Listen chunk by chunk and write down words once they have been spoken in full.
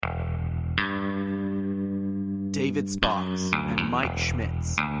David Sparks and Mike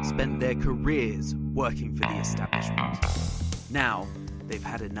Schmitz spent their careers working for the establishment. Now, they've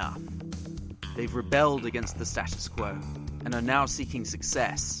had enough. They've rebelled against the status quo and are now seeking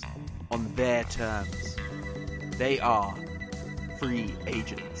success on their terms. They are free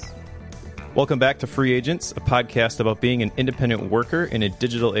agents. Welcome back to Free Agents, a podcast about being an independent worker in a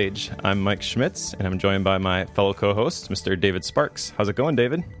digital age. I'm Mike Schmitz, and I'm joined by my fellow co-host, Mr. David Sparks. How's it going,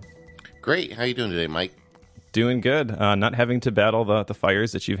 David? Great. How you doing today, Mike? Doing good. Not having to battle the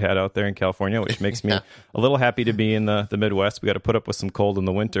fires that you've had out there in California, which makes me a little happy to be in the Midwest. We got to put up with some cold in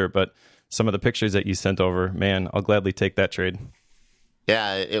the winter, but some of the pictures that you sent over, man, I'll gladly take that trade.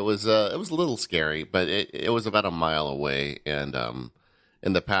 Yeah, it was a little scary, but it was about a mile away, and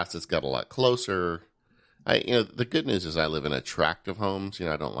in the past, it's got a lot closer. The good news is I live in a tract of homes.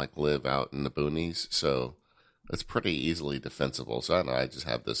 I don't live out in the boonies, so it's pretty easily defensible. So I don't know, I just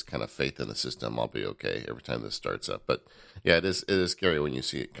have this kind of faith in the system. I'll be okay every time this starts up. But yeah, it is scary when you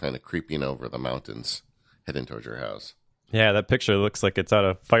see it kind of creeping over the mountains, heading towards your house. Yeah, that picture looks like it's out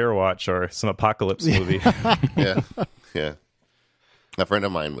of Firewatch or some apocalypse movie. Yeah. A friend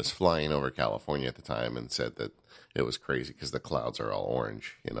of mine was flying over California at the time and said that it was crazy because the clouds are all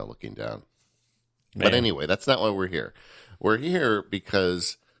orange, looking down. Man. But anyway, that's not why we're here. We're here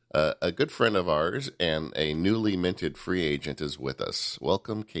because a good friend of ours and a newly minted free agent is with us.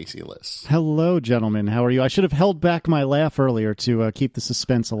 Welcome, Casey Liss. Hello, gentlemen. How are you? I should have held back my laugh earlier to keep the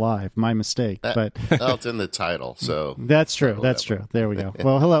suspense alive. My mistake. But it's in the title, so that's true. That's true. There we go.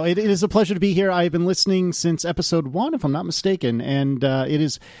 Well, hello. It is a pleasure to be here. I've been listening since episode 1, if I'm not mistaken, and it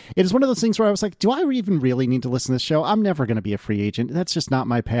is one of those things where I was like, do I even really need to listen to this show? I'm never going to be a free agent. That's just not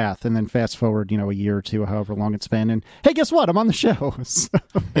my path. And then fast forward, a year or two, however long it's been, and hey, guess what? I'm on the show. So.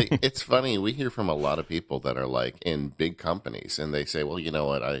 It's funny. We hear from a lot of people that are in big companies, and they say, well, you know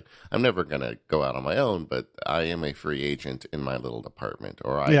what? I'm never going to go out on my own, but I am a free agent in my little department,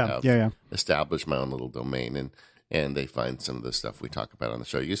 or I have established my own little domain, and they find some of the stuff we talk about on the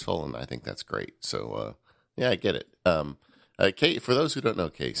show useful, and I think that's great. So, I get it. Kate, for those who don't know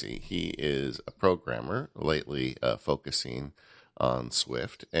Casey, he is a programmer, lately focusing on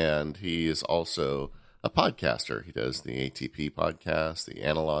Swift, and he is also a podcaster. He does the ATP podcast, the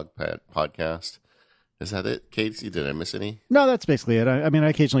Analog podcast. Is that it, Casey? Did I miss any? No, that's basically it. I mean, I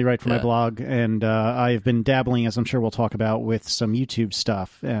occasionally write for my blog, and I've been dabbling, as I'm sure we'll talk about, with some YouTube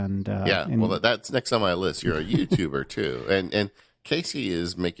stuff. And well, that's next on my list. You're a YouTuber too, and Casey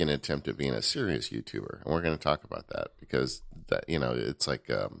is making an attempt at being a serious YouTuber, and we're going to talk about that because that it's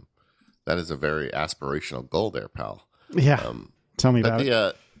that is a very aspirational goal there, pal. Yeah, tell me about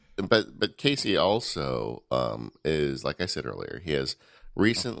it. But Casey also is, like I said earlier, he has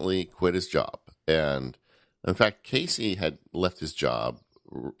recently quit his job. And in fact, Casey had left his job.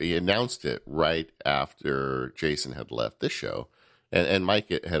 He announced it right after Jason had left this show. And Mike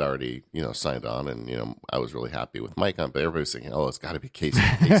had already, signed on. And, I was really happy with Mike on. But everybody was thinking, it's got to be Casey.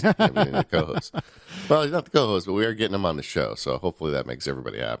 Casey can't be the co-host. Well, he's not the co-host, but we are getting him on the show. So hopefully that makes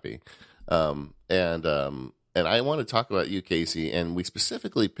everybody happy. And I want to talk about you, Casey, and we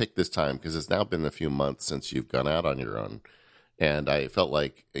specifically picked this time because it's now been a few months since you've gone out on your own. And I felt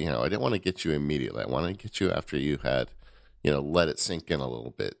like, I didn't want to get you immediately. I wanted to get you after you had, let it sink in a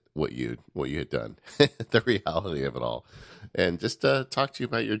little bit what you had done, the reality of it all, and just talk to you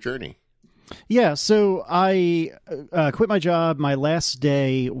about your journey. Yeah, so I quit my job. My last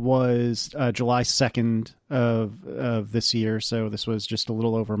day was July 2nd of this year, so this was just a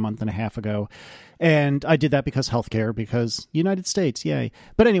little over a month and a half ago. And I did that because healthcare, because United States, yay.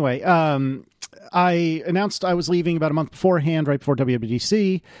 But anyway, I announced I was leaving about a month beforehand, right before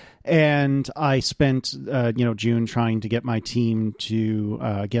WWDC, and I spent June trying to get my team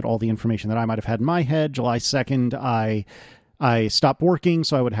to get all the information that I might have had in my head. July 2nd, I stopped working,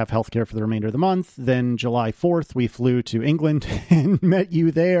 so I would have healthcare for the remainder of the month. Then July 4th, we flew to England and met you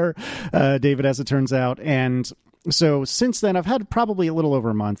there, David, as it turns out. And so since then, I've had probably a little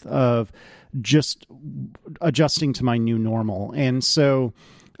over a month of just adjusting to my new normal. And so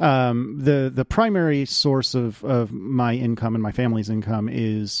the primary source of my income and my family's income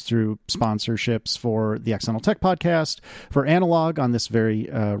is through sponsorships for the Accidental Tech podcast, for Analog on this very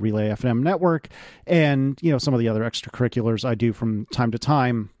Relay FM network, and some of the other extracurriculars I do from time to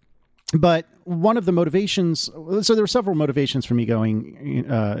time. But one of the motivations, so there were several motivations for me going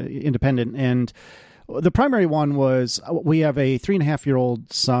independent, and the primary one was we have a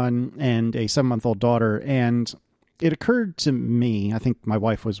 3.5-year-old son and a 7-month-old daughter, and it occurred to me, I think my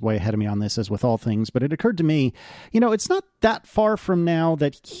wife was way ahead of me on this, as with all things, but it occurred to me, it's not that far from now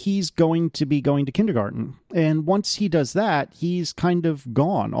that he's going to be going to kindergarten. And once he does that, he's kind of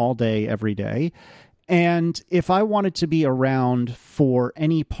gone all day, every day. And if I wanted to be around for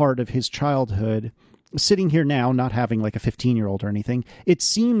any part of his childhood, sitting here now, not having like a 15-year-old or anything, it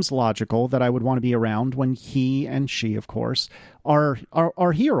seems logical that I would want to be around when he and she, of course, are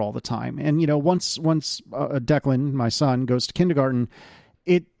here all the time. And, once Declan, my son, goes to kindergarten,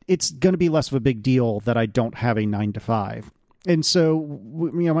 it's going to be less of a big deal that I don't have a 9-to-5. And so,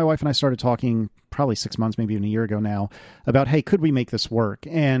 my wife and I started talking probably 6 months, maybe even a year ago now, about, hey, could we make this work?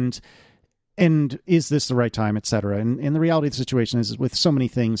 And is this the right time, et cetera? And the reality of the situation is with so many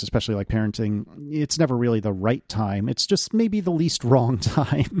things, especially like parenting, it's never really the right time. It's just maybe the least wrong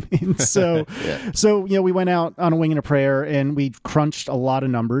time. And so, we went out on a wing and a prayer, and we crunched a lot of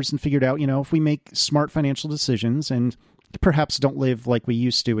numbers and figured out, if we make smart financial decisions and perhaps don't live like we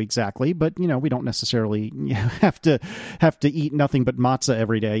used to exactly, but we don't necessarily have to eat nothing but matzah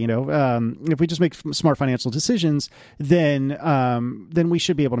every day. If we just make smart financial decisions, then we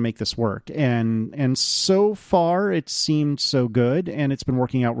should be able to make this work. And so far it seemed so good, and it's been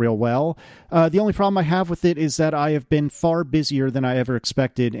working out real well. The only problem I have with it is that I have been far busier than I ever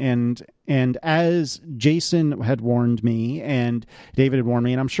expected, and as Jason had warned me and David had warned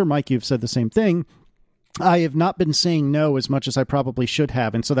me, and I'm sure Mike, you've said the same thing, I have not been saying no as much as I probably should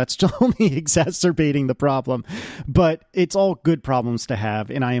have, and so that's only exacerbating the problem. But it's all good problems to have,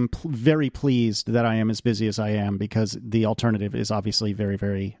 and I am very pleased that I am as busy as I am, because the alternative is obviously very,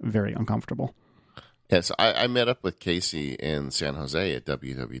 very, very uncomfortable. Yes, I met up with Casey in San Jose at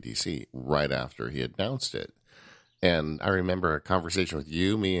WWDC right after he announced it. And I remember a conversation with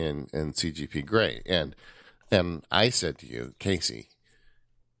you, me, and CGP Grey. And I said to you, Casey,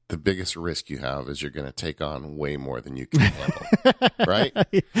 the biggest risk you have is you're going to take on way more than you can handle, right?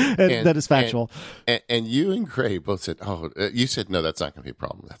 That is factual. And you and Gray both said, you said, no, that's not going to be a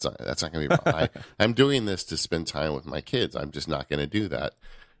problem. That's not going to be a problem. I'm doing this to spend time with my kids. I'm just not going to do that.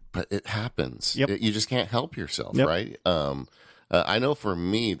 But it happens. Yep. You just can't help yourself, yep. Right? I know for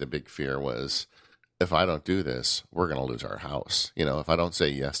me, the big fear was, if I don't do this, we're going to lose our house. If I don't say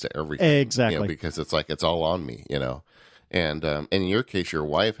yes to everything. Exactly. Because it's like, it's all on me, And in your case, your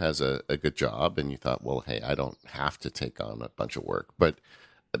wife has a good job, and you thought, well, hey, I don't have to take on a bunch of work. But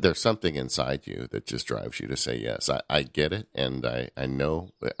there's something inside you that just drives you to say yes. I get it, and I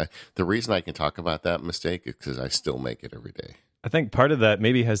know. The reason I can talk about that mistake is because I still make it every day. I think part of that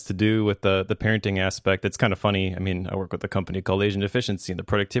maybe has to do with the parenting aspect. It's kind of funny. I mean, I work with a company called Asian Efficiency in the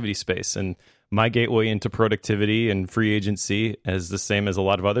productivity space, and my gateway into productivity and free agency is the same as a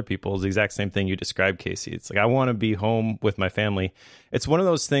lot of other people. It's the exact same thing you described, Casey. It's like, I want to be home with my family. It's one of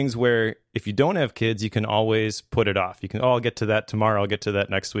those things where if you don't have kids, you can always put it off. You can, I'll get to that tomorrow. I'll get to that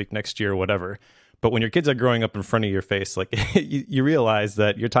next week, next year, whatever. But when your kids are growing up in front of your face, like you realize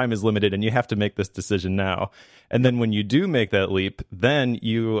that your time is limited and you have to make this decision now. And then when you do make that leap, then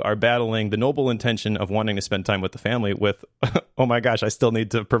you are battling the noble intention of wanting to spend time with the family with, oh my gosh, I still need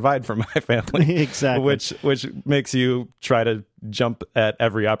to provide for my family. Exactly. Which makes you try to jump at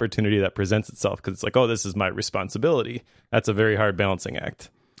every opportunity that presents itself, because it's like, oh, this is my responsibility. That's a very hard balancing act.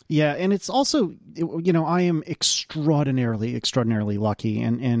 Yeah, and it's also, I am extraordinarily lucky.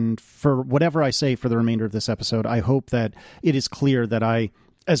 And for whatever I say for the remainder of this episode, I hope that it is clear that I,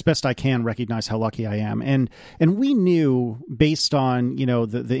 as best I can, recognize how lucky I am. And we knew, based on,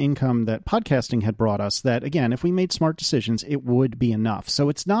 the income that podcasting had brought us, that, again, if we made smart decisions, it would be enough. So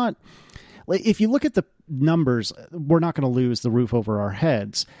it's not, if you look at the numbers, we're not going to lose the roof over our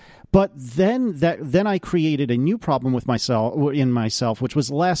heads. But then I created a new problem with myself, which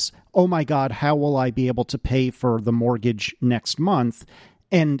was less, oh my God, how will I be able to pay for the mortgage next month?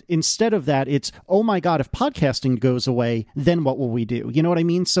 And instead of that, it's, oh my God, if podcasting goes away, then what will we do? You know what I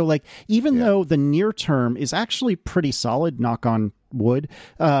mean? So even though the near term is actually pretty solid, knock on wood,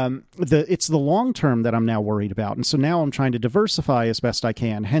 it's the long term that I'm now worried about. And so now I'm trying to diversify as best I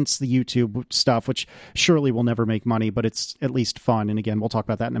can, hence the YouTube stuff, which surely will never make money, but it's at least fun. And again, we'll talk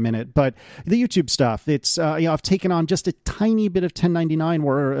about that in a minute. But the YouTube stuff, it's, I've taken on just a tiny bit of 1099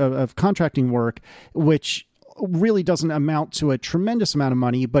 of contracting work, which really doesn't amount to a tremendous amount of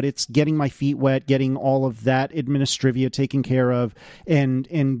money, but it's getting my feet wet, getting all of that administrivia taken care of,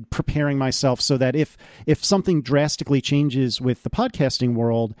 and preparing myself so that if something drastically changes with the podcasting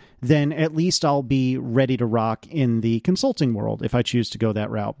world, then at least I'll be ready to rock in the consulting world if I choose to go that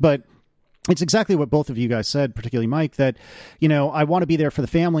route. But it's exactly what both of you guys said, particularly Mike, that, I want to be there for the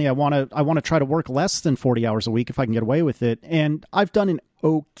family. I want to try to work less than 40 hours a week if I can get away with it. And I've done an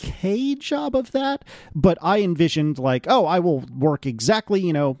okay job of that, but I envisioned like, oh, I will work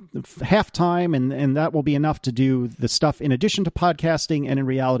exactly, half time and that will be enough to do the stuff in addition to podcasting. And in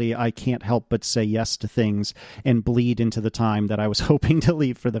reality, I can't help but say yes to things and bleed into the time that I was hoping to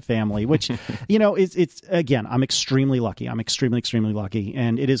leave for the family, which, it's again, I'm extremely lucky. I'm extremely, extremely lucky.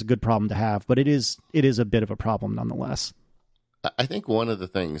 And it is a good problem to have, but it is a bit of a problem nonetheless. I think one of the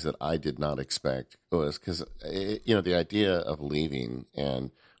things that I did not expect was because, the idea of leaving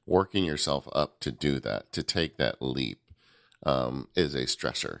and working yourself up to do that, to take that leap, is a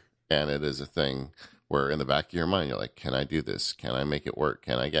stressor. And it is a thing where in the back of your mind, you're like, can I do this? Can I make it work?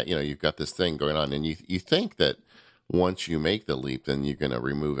 Can I get, you've got this thing going on. And you think that once you make the leap, then you're going to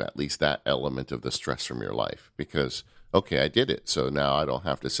remove at least that element of the stress from your life because, okay, I did it. So now I don't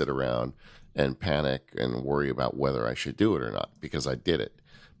have to sit around and panic and worry about whether I should do it or not because I did it.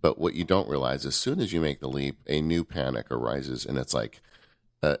 But what you don't realize, as soon as you make the leap, a new panic arises. And it's like,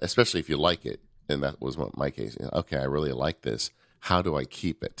 especially if you like it, and that was my case. Okay, I really like this. How do I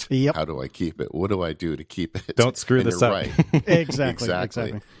keep it? Yep. How do I keep it? What do I do to keep it? Don't screw this up. Right.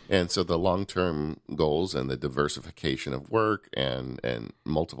 Exactly. And so the long-term goals and the diversification of work and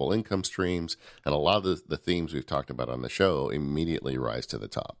multiple income streams and a lot of the themes we've talked about on the show immediately rise to the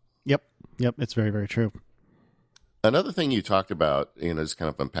top. Yep. It's very, very true. Another thing you talked about, just kind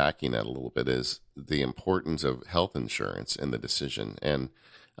of unpacking that a little bit is the importance of health insurance in the decision. And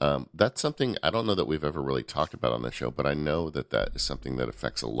that's something I don't know that we've ever really talked about on the show, but I know that is something that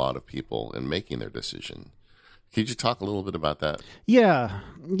affects a lot of people in making their decision. Could you talk a little bit about that? Yeah.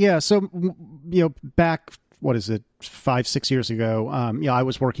 So, back, 5-6 years ago, I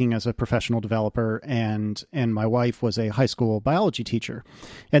was working as a professional developer and my wife was a high school biology teacher.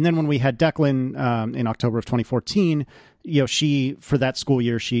 And then when we had Declan in October of 2014, she, for that school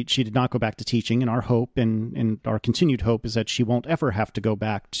year, she did not go back to teaching. And our hope and our continued hope is that she won't ever have to go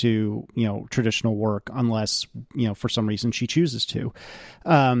back to, traditional work unless, for some reason she chooses to.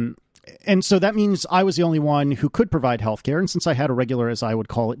 And so that means I was the only one who could provide healthcare. And since I had a regular, as I would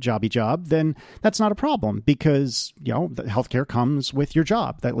call it, jobby job, then that's not a problem because, the healthcare comes with your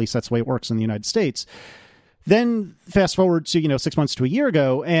job. At least that's the way it works in the United States. Then fast forward to, 6 months to a year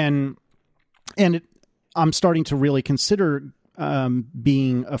ago, and I'm starting to really consider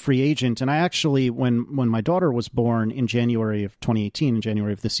being a free agent. And I actually, when my daughter was born in January of 2018, in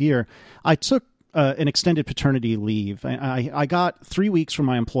January of this year, I took an extended paternity leave. I got 3 weeks from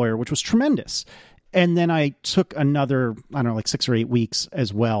my employer, which was tremendous. And then I took another, 6 or 8 weeks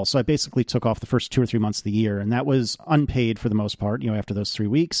as well. So I basically took off the first 2 or 3 months of the year. And that was unpaid for the most part, after those 3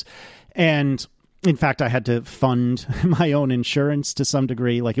 weeks. And in fact, I had to fund my own insurance to some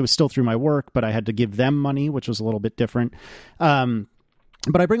degree. Like it was still through my work, but I had to give them money, which was a little bit different. But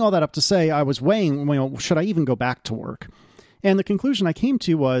I bring all that up to say I was weighing, should I even go back to work? And the conclusion I came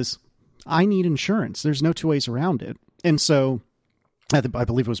to was, I need insurance. There's no two ways around it. And so I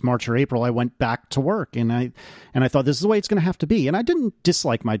believe it was March or April, I went back to work and I thought this is the way it's going to have to be. And I didn't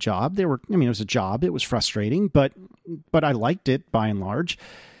dislike my job. It was a job. It was frustrating, but I liked it by and large.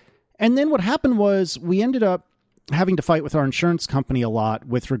 And then what happened was we ended up having to fight with our insurance company a lot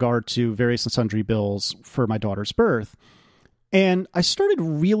with regard to various and sundry bills for my daughter's birth. And I started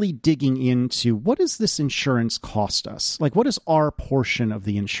really digging into what does this insurance cost us? Like, what is our portion of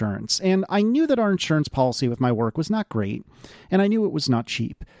the insurance? And I knew that our insurance policy with my work was not great, and I knew it was not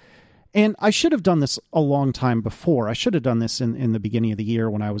cheap. And I should have done this a long time before. I should have done this in the beginning of the year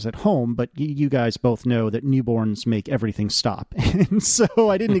when I was at home, but you guys both know that newborns make everything stop. And so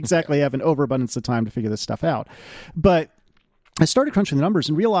I didn't exactly have an overabundance of time to figure this stuff out. But I started crunching the numbers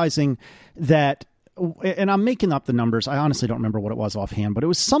and realizing that, and I'm making up the numbers. I honestly don't remember what it was offhand, but it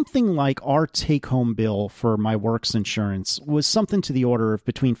was something like our take-home bill for my work's insurance was something to the order of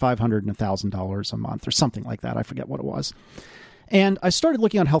between $500 and $1,000 a month or something like that. I forget what it was. And I started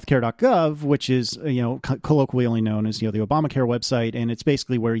looking on healthcare.gov, which is, colloquially known as, the Obamacare website. And it's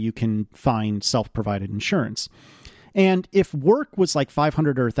basically where you can find self-provided insurance. And if work was like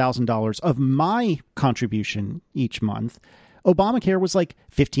 $500 or $1,000 of my contribution each month, Obamacare was like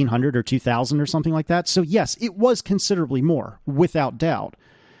 $1,500 or $2,000 or something like that. So yes, it was considerably more, without doubt.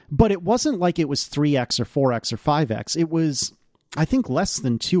 But it wasn't like it was 3x or 4x or 5x. It was, I think, less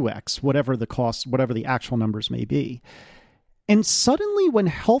than 2x, whatever the cost, whatever the actual numbers may be. And suddenly when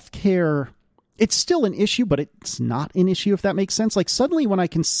healthcare, it's still an issue, but it's not an issue, if that makes sense. Like suddenly when I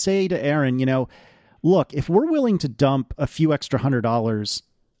can say to Aaron, look, if we're willing to dump a few extra $100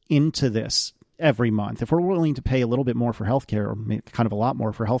 into this every month, if we're willing to pay a little bit more for healthcare, or kind of a lot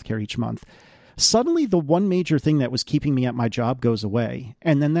more for healthcare each month, suddenly the one major thing that was keeping me at my job goes away.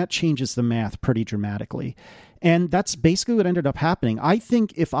 And then that changes the math pretty dramatically. And that's basically what ended up happening. I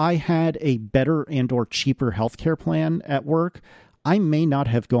think if I had a better and or cheaper healthcare plan at work, I may not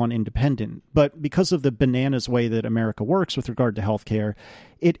have gone independent. But because of the bananas way that America works with regard to healthcare,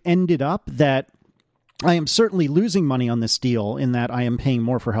 it ended up that I am certainly losing money on this deal in that I am paying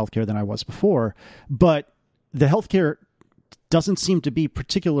more for healthcare than I was before. But the healthcare doesn't seem to be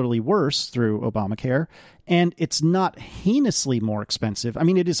particularly worse through Obamacare, and it's not heinously more expensive. I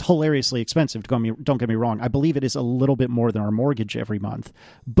mean, it is hilariously expensive. Don't get me wrong. I believe it is a little bit more than our mortgage every month,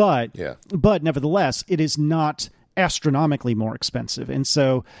 but nevertheless, it is not astronomically more expensive. And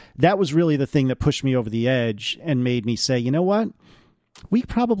so that was really the thing that pushed me over the edge and made me say, you know what? We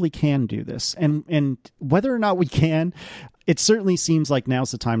probably can do this. And whether or not we can, it certainly seems like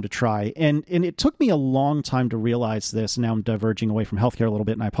now's the time to try. And it took me a long time to realize this. Now I'm diverging away from healthcare a little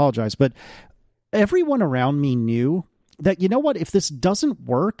bit, and I apologize. But everyone around me knew that, you know what, if this doesn't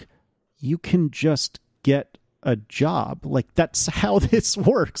work, you can just get a job. Like, that's how this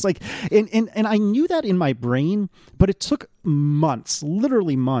works. Like, and I knew that in my brain, but it took months,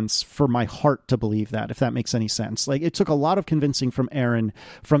 literally months, for my heart to believe that, if that makes any sense. Like, it took a lot of convincing from Aaron,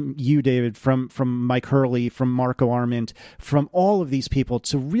 from you, David, from Mike Hurley, from Marco Arment, from all of these people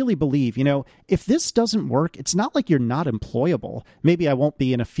to really believe, you know, if this doesn't work, it's not like you're not employable. Maybe I won't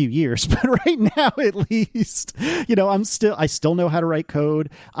be in a few years, but right now, at least, you know, I still know how to write code.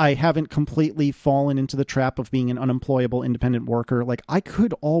 I haven't completely fallen into the trap of being an unemployable independent worker. Like, I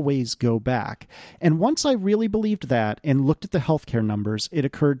could always go back. And once I really believed that and looked at the healthcare numbers, it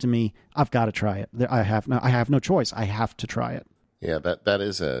occurred to me, I've got to try it. I have no choice. I have to try it. Yeah, that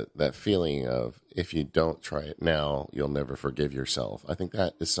is that feeling of, if you don't try it now, you'll never forgive yourself. I think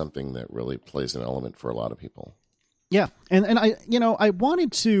that is something that really plays an element for a lot of people. Yeah. And I, you know, I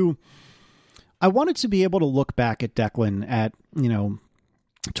wanted to be able to look back at Declan at, you know,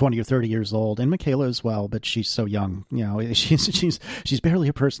 20 or 30 years old, and Michaela as well, but she's so young, you know, she's barely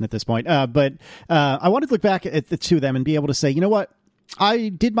a person at this point. But I wanted to look back at the two of them and be able to say, you know what? I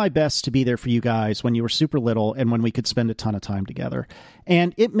did my best to be there for you guys when you were super little and when we could spend a ton of time together.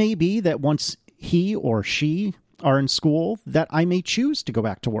 And it may be that once he or she are in school, that I may choose to go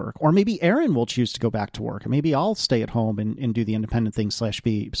back to work, or maybe Aaron will choose to go back to work, and maybe I'll stay at home and do the independent thing /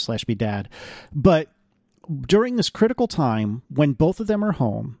 be dad. But during this critical time when both of them are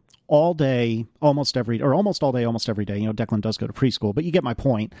home all day, almost all day, almost every day, you know, Declan does go to preschool, but you get my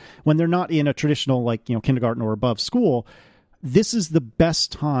point. When they're not in a traditional, like, you know, kindergarten or above school, this is the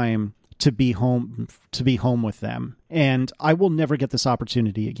best time to be home with them. And I will never get this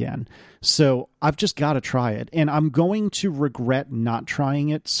opportunity again. So I've just got to try it. And I'm going to regret not trying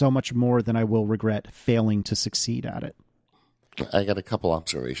it so much more than I will regret failing to succeed at it. I got a couple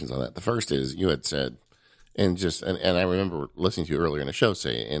observations on that. The first is, you had said, and I remember listening to you earlier in the show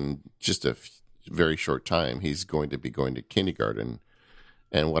say, in just a very short time, he's going to be going to kindergarten.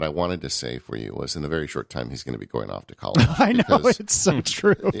 And what I wanted to say for you was, in a very short time, he's going to be going off to college. I know, it's so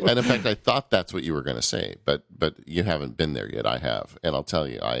true. And in fact, I thought that's what you were going to say, but you haven't been there yet. I have. And I'll tell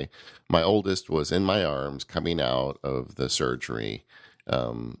you, my oldest was in my arms coming out of the surgery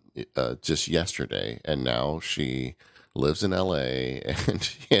just yesterday. And now she lives in LA,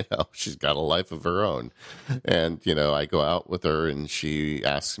 and, you know, she's got a life of her own. And, you know, I go out with her and she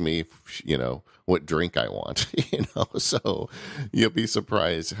asks me, you know, what drink I want, you know, so you'll be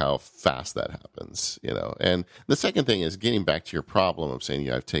surprised how fast that happens, you know. And the second thing is getting back to your problem of saying,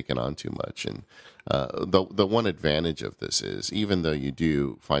 I've taken on too much. And the one advantage of this is, even though you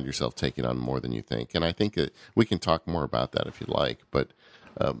do find yourself taking on more than you think, and I think that we can talk more about that if you like, but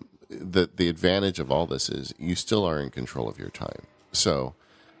the advantage of all this is you still are in control of your time. So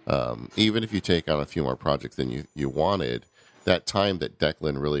even if you take on a few more projects than you wanted, that time that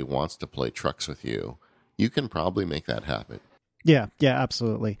Declan really wants to play trucks with you, you can probably make that happen. Yeah,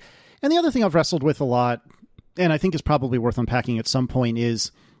 absolutely. And the other thing I've wrestled with a lot, and I think is probably worth unpacking at some point,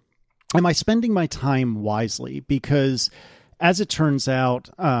 is, am I spending my time wisely? Because as it turns out,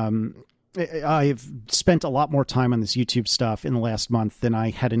 I've spent a lot more time on this YouTube stuff in the last month than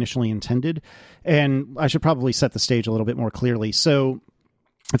I had initially intended. And I should probably set the stage a little bit more clearly. So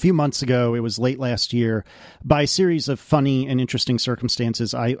a few months ago, it was late last year, by a series of funny and interesting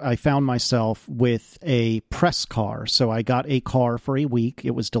circumstances, I found myself with a press car. So I got a car for a week.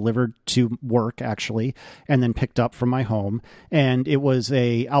 It was delivered to work, actually, and then picked up from my home. And it was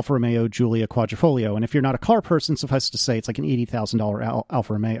a Alfa Romeo Giulia Quadrifoglio. And if you're not a car person, suffice to say, it's like an $80,000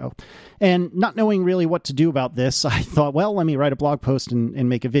 Alfa Romeo. And not knowing really what to do about this, I thought, well, let me write a blog post and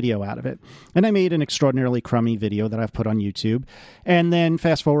make a video out of it. And I made an extraordinarily crummy video that I've put on YouTube. And then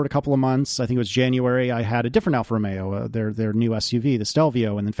fast fast forward a couple of months, I think it was January, I had a different Alfa Romeo, their new SUV, the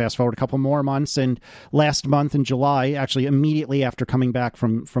Stelvio, and then fast forward a couple more months, and last month in July, actually immediately after coming back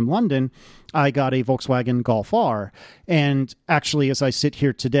from London, I got a Volkswagen Golf R. And actually, as I sit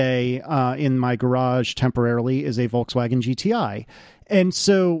here today, in my garage temporarily is a Volkswagen GTI. And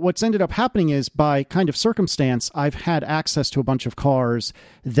so what's ended up happening is, by kind of circumstance, I've had access to a bunch of cars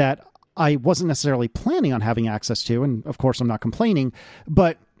that I wasn't necessarily planning on having access to. And of course, I'm not complaining,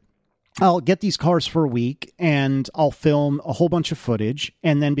 but I'll get these cars for a week and I'll film a whole bunch of footage.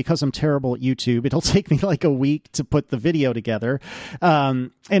 And then because I'm terrible at YouTube, it'll take me like a week to put the video together.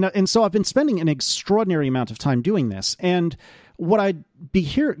 And so I've been spending an extraordinary amount of time doing this. And what I'd be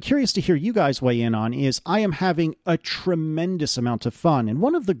curious to hear you guys weigh in on is, I am having a tremendous amount of fun. And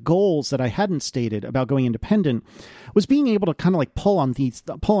one of the goals that I hadn't stated about going independent was being able to kind of like pull on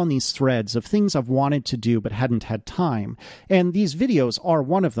these threads of things I've wanted to do but hadn't had time. And these videos are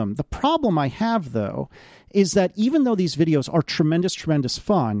one of them. The problem I have, though, is that even though these videos are tremendous, tremendous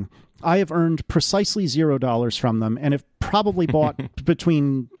fun, I have earned precisely $0 from them and have probably bought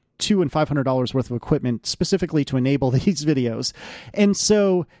between $200 and $500 worth of equipment specifically to enable these videos. And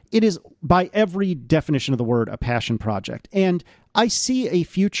so it is, by every definition of the word, a passion project. And I see a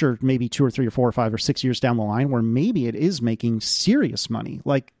future, maybe 2 or 3 or 4 or 5 or 6 years down the line, where maybe it is making serious money,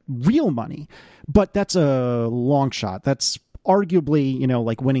 like real money. But that's a long shot. That's arguably,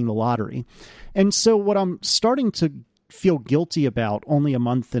 like winning the lottery. And so what I'm starting to feel guilty about only a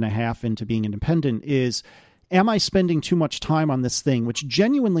month and a half into being independent is, am I spending too much time on this thing, which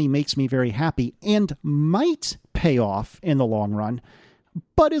genuinely makes me very happy and might pay off in the long run,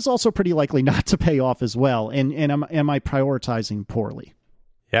 but is also pretty likely not to pay off as well? And am I prioritizing poorly?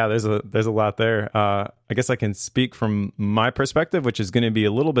 Yeah, there's a lot there. I guess I can speak from my perspective, which is going to be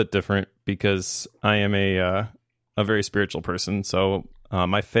a little bit different because I am a very spiritual person. So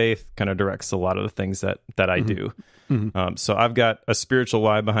my faith kind of directs a lot of the things that I do. Mm-hmm. So I've got a spiritual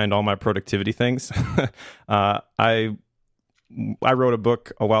why behind all my productivity things. I wrote a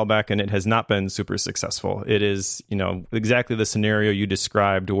book a while back and it has not been super successful. It is, exactly the scenario you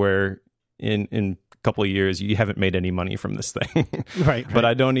described, where in a couple of years you haven't made any money from this thing. Right. But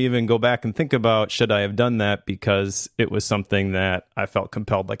I don't even go back and think about, should I have done that, because it was something that I felt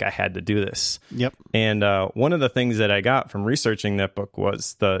compelled, like I had to do this. Yep. And one of the things that I got from researching that book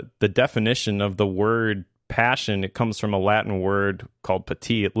was the definition of the word passion. It comes from a Latin word called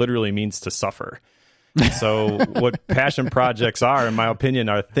pati. It literally means to suffer. So what passion projects are, in my opinion,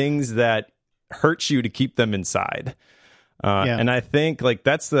 are things that hurt you to keep them inside. And I think like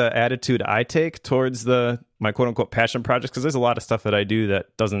that's the attitude I take towards my quote unquote passion projects, because there's a lot of stuff that I do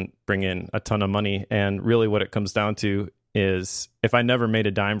that doesn't bring in a ton of money. And really what it comes down to is, if I never made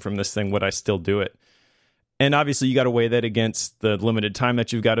a dime from this thing, would I still do it? And obviously you got to weigh that against the limited time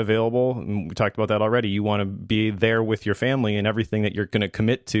that you've got available. And we talked about that already. You want to be there with your family, and everything that you're going to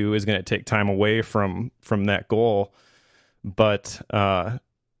commit to is going to take time away from that goal. But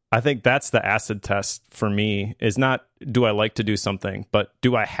I think that's the acid test for me, is not, do I like to do something, but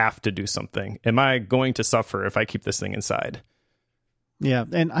do I have to do something? Am I going to suffer if I keep this thing inside? Yeah,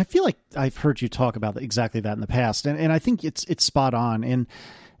 and I feel like I've heard you talk about exactly that in the past, and I think it's spot on. And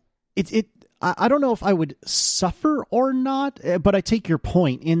I don't know if I would suffer or not, but I take your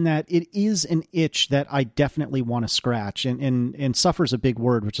point in that it is an itch that I definitely want to scratch, and suffer is a big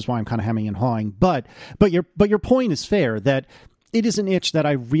word, which is why I'm kind of hemming and hawing. But your point is fair, that it is an itch that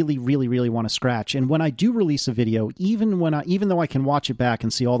I really, really, really want to scratch. And when I do release a video, even though I can watch it back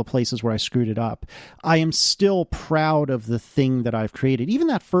and see all the places where I screwed it up, I am still proud of the thing that I've created. Even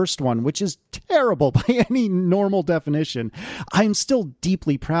that first one, which is terrible by any normal definition, I'm still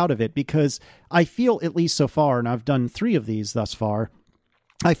deeply proud of it, because I feel, at least so far, and I've done 3 of these thus far,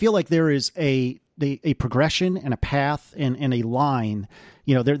 I feel like there is a progression and a path and a line.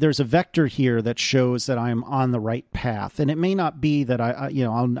 There's a vector here that shows that I'm on the right path. And it may not be that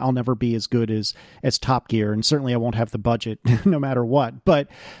I'll never be as good as Top Gear, and certainly I won't have the budget no matter what. But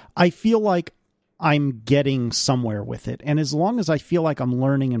I feel like I'm getting somewhere with it. And as long as I feel like I'm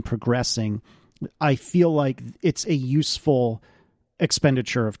learning and progressing, I feel like it's a useful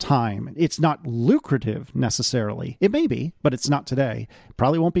expenditure of time. It's not lucrative necessarily. It may be, but it's not today.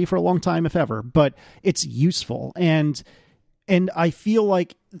 Probably won't be for a long time, if ever, but it's useful. And I feel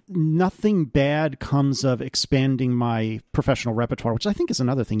like nothing bad comes of expanding my professional repertoire, which I think is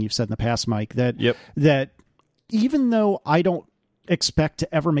another thing you've said in the past, Mike, that even though I don't expect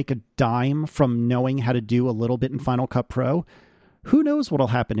to ever make a dime from knowing how to do a little bit in Final Cut Pro, who knows what'll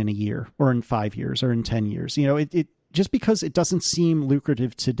happen in a year or in 5 years or in 10 years. just because it doesn't seem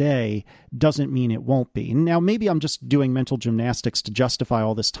lucrative today doesn't mean it won't be. Now, maybe I'm just doing mental gymnastics to justify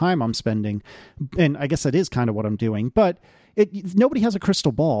all this time I'm spending, and I guess that is kind of what I'm doing, but nobody has a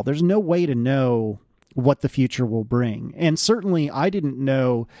crystal ball. There's no way to know what the future will bring. And certainly I didn't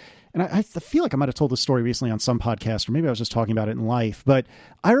know, and I feel like I might have told this story recently on some podcast, or maybe I was just talking about it in life, but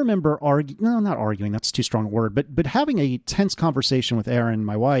I remember not arguing, that's too strong a word, but having a tense conversation with Erin,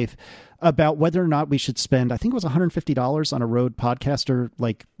 my wife, about whether or not we should spend, I think it was $150 on a Rode Podcaster,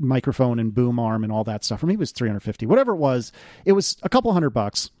 like microphone and boom arm and all that stuff. Or maybe it was $350, whatever it was a couple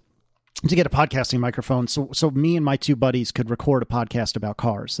 $100 to get a podcasting microphone. So me and my two buddies could record a podcast about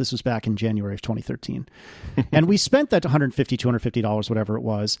cars. This was back in January of 2013. And we spent that $150, $250, whatever it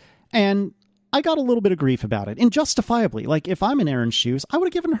was. And I got a little bit of grief about it, and justifiably. Like, if I'm in Erin's shoes, I would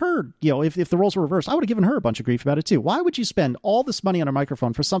have given her, if the roles were reversed, I would have given her a bunch of grief about it too. Why would you spend all this money on a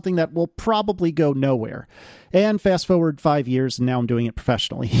microphone for something that will probably go nowhere? And fast forward 5 years, and now I'm doing it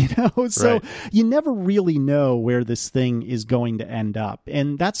professionally, So right. You never really know where this thing is going to end up.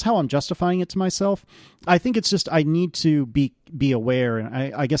 And that's how I'm justifying it to myself. I think it's just, I need to be aware.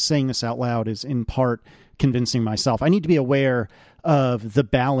 And I guess saying this out loud is in part convincing myself. I need to be aware of the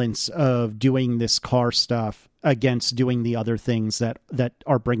balance of doing this car stuff against doing the other things that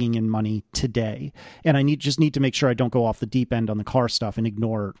are bringing in money today. And I just need to make sure I don't go off the deep end on the car stuff and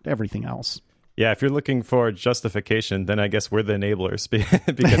ignore everything else. Yeah, if you're looking for justification, then I guess we're the enablers.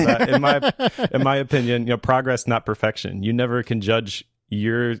 Because in my opinion, progress, not perfection. You never can judge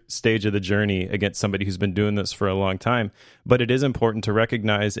your stage of the journey against somebody who's been doing this for a long time. But it is important to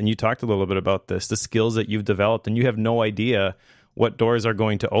recognize, and you talked a little bit about this, the skills that you've developed, and you have no idea what doors are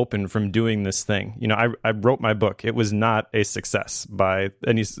going to open from doing this thing. I wrote my book. It was not a success by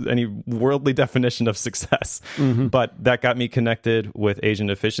any worldly definition of success, but that got me connected with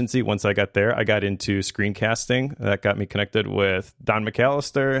Agent Efficiency. Once I got there, I got into screencasting. That got me connected with Don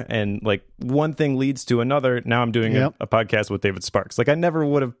McAllister, and like one thing leads to another. Now I'm doing a podcast with David Sparks. Like, I never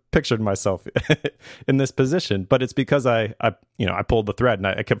would have pictured myself in this position, but it's because I pulled the thread and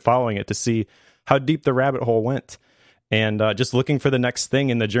I kept following it to see how deep the rabbit hole went. And just looking for the next thing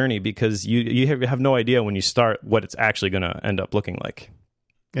in the journey, because you have no idea when you start what it's actually going to end up looking like.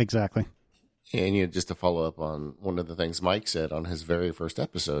 Exactly. And just to follow up on one of the things Mike said on his very first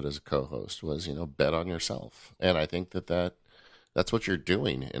episode as a co-host was, bet on yourself. And I think that's what you're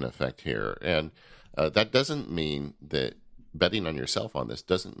doing in effect here. And that doesn't mean that betting on yourself on this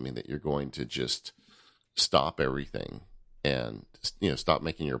doesn't mean that you're going to just stop everything and stop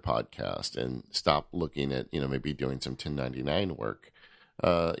making your podcast and stop looking at maybe doing some 1099 work.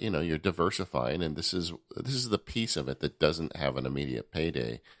 You're diversifying, and this is the piece of it that doesn't have an immediate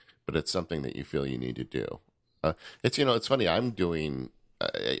payday, but it's something that you feel you need to do. It's funny. I'm doing.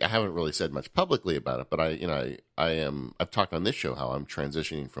 I haven't really said much publicly about it, but I've talked on this show how I'm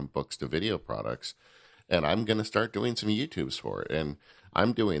transitioning from books to video products, and I'm going to start doing some YouTubes for it, and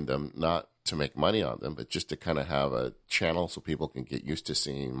I'm doing them not to make money on them, but just to kind of have a channel so people can get used to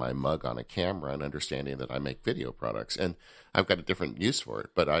seeing my mug on a camera and understanding that I make video products. And I've got a different use for it,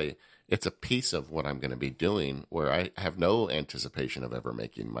 but it's a piece of what I'm going to be doing where I have no anticipation of ever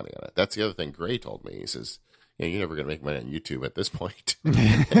making money on it. That's the other thing Gray told me. He says, you're never going to make money on YouTube at this point. And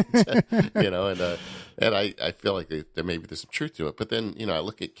I feel like there maybe there's some truth to it. But then, I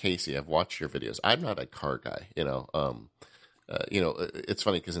look at Casey, I've watched your videos. I'm not a car guy, it's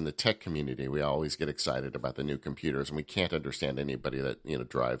funny because in the tech community, we always get excited about the new computers, and we can't understand anybody that,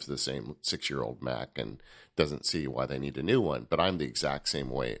 drives the same 6-year-old Mac and doesn't see why they need a new one. But I'm the exact same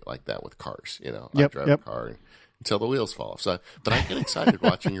way like that with cars. I drive a car until the wheels fall off. But I get excited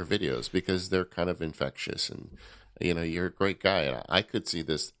watching your videos because they're kind of infectious, and, you're a great guy. And I could see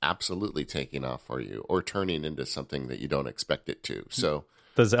this absolutely taking off for you or turning into something that you don't expect it to. So,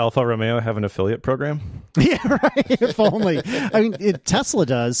 does Alfa Romeo have an affiliate program? Yeah, right. If only. I mean, Tesla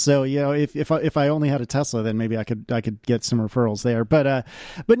does. So if I only had a Tesla, then maybe I could get some referrals there. But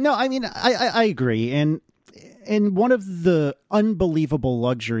no, I mean, I agree. And one of the unbelievable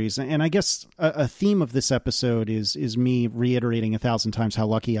luxuries, and I guess a theme of this episode is me reiterating 1,000 times how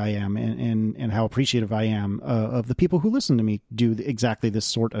lucky I am and how appreciative I am of the people who listen to me do exactly this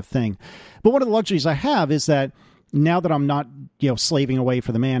sort of thing. But one of the luxuries I have is that now that I'm not, slaving away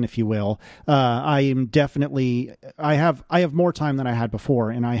for the man, if you will, I am definitely, I have more time than I had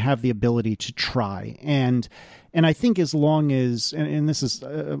before, and I have the ability to try. And I think as long as, and this is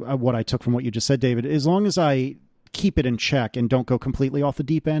what I took from what you just said, David, as long as I keep it in check and don't go completely off the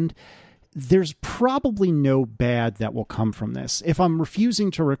deep end, there's probably no bad that will come from this. If I'm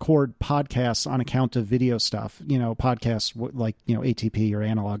refusing to record podcasts on account of video stuff, podcasts like, ATP or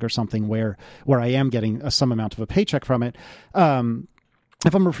Analog or something where I am getting some amount of a paycheck from it.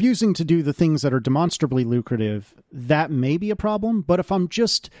 If I'm refusing to do the things that are demonstrably lucrative, that may be a problem. But if I'm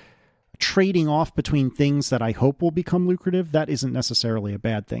just trading off between things that I hope will become lucrative, that isn't necessarily a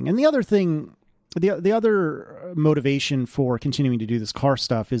bad thing. And the other thing, the other motivation for continuing to do this car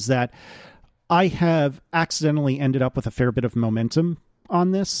stuff is that I have accidentally ended up with a fair bit of momentum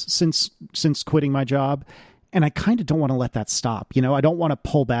on this since quitting my job. And I kind of don't want to let that stop. I don't want to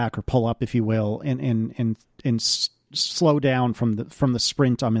pull back or pull up, if you will, and slow down from the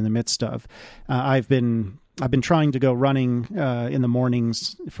sprint I'm in the midst of. I've been trying to go running in the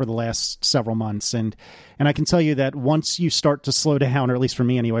mornings for the last several months, and I can tell you that once you start to slow down, or at least for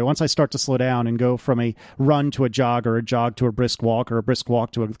me anyway, once I start to slow down and go from a run to a jog, or a jog to a brisk walk, or a brisk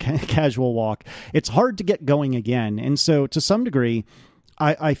walk to a casual walk, it's hard to get going again. And so to some degree,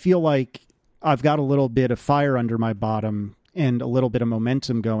 I feel like I've got a little bit of fire under my bottom and a little bit of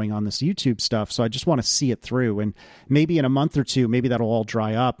momentum going on this YouTube stuff. So I just want to see it through. And maybe in a month or two, maybe that'll all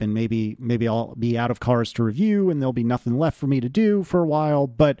dry up, and maybe I'll be out of cars to review and there'll be nothing left for me to do for a while.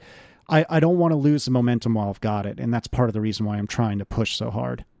 But I don't want to lose the momentum while I've got it. And that's part of the reason why I'm trying to push so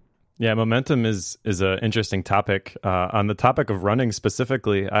hard. Yeah, momentum is an interesting topic. On the topic of running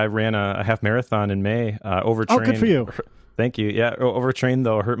specifically, I ran a half marathon in May, overtrained. Oh, good for you. Thank you. Yeah, overtrained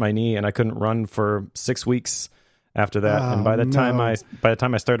though, hurt my knee, and I couldn't run for 6 weeks after that. And by the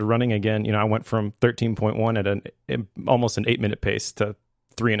time I started running again, I went from 13.1 at almost an 8-minute pace to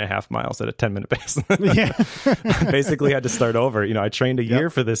 3.5 miles at a 10-minute pace. Yeah. Basically had to start over. I trained a year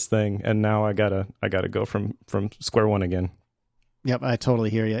for this thing, and now I gotta go from square one again. Yep, I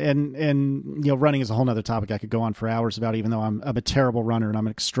totally hear you. And running is a whole nother topic I could go on for hours about, even though I'm a terrible runner and I'm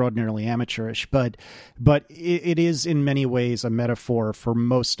extraordinarily amateurish. But it is in many ways a metaphor for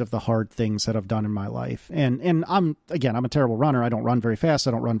most of the hard things that I've done in my life. And I'm a terrible runner. I don't run very fast.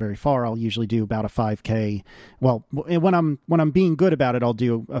 I don't run very far. I'll usually do about a 5K. Well, when I'm being good about it, I'll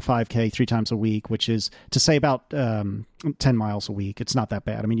do a 5K 3 times a week, which is to say about 10 miles a week. It's not that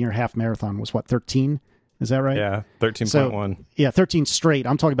bad. I mean, your half marathon was what, 13? Is that right? Yeah, 13.1. So, yeah, 13 straight.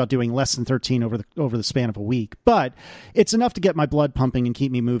 I'm talking about doing less than 13 over the span of a week. But it's enough to get my blood pumping and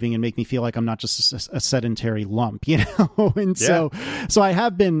keep me moving and make me feel like I'm not just a sedentary lump, And yeah. so I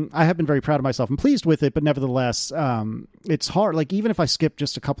have been very proud of myself and pleased with it. But nevertheless, it's hard. Like, even if I skip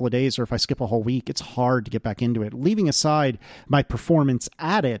just a couple of days or if I skip a whole week, it's hard to get back into it. Leaving aside my performance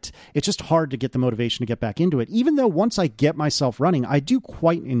at it, it's just hard to get the motivation to get back into it. Even though once I get myself running, I do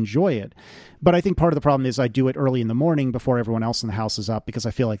quite enjoy it. But I think part of the problem is I do it early in the morning before everyone else in the house is up, because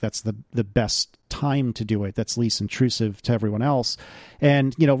I feel like that's the best time to do it. That's least intrusive to everyone else.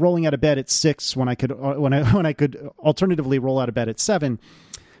 And, rolling out of bed at 6 when I could alternatively roll out of bed at 7,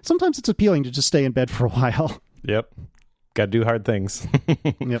 sometimes it's appealing to just stay in bed for a while. Yep. Got to do hard things.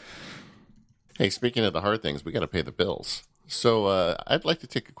 Yep. Hey, speaking of the hard things, we got to pay the bills. So I'd like to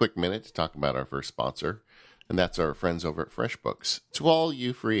take a quick minute to talk about our first sponsor, and that's our friends over at FreshBooks. To all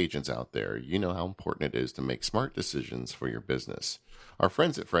you free agents out there, you know how important it is to make smart decisions for your business. Our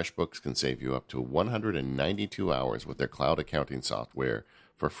friends at FreshBooks can save you up to 192 hours with their cloud accounting software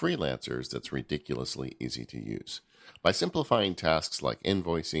for freelancers that's ridiculously easy to use. By simplifying tasks like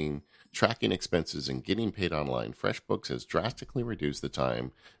invoicing, tracking expenses, and getting paid online, FreshBooks has drastically reduced the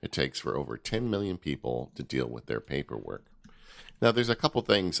time it takes for over 10 million people to deal with their paperwork. Now, there's a couple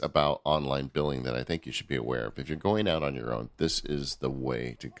things about online billing that I think you should be aware of. If you're going out on your own, this is the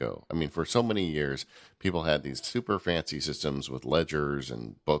way to go. I mean, for so many years, people had these super fancy systems with ledgers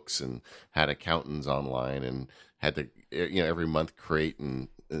and books and had accountants online and had to, every month create and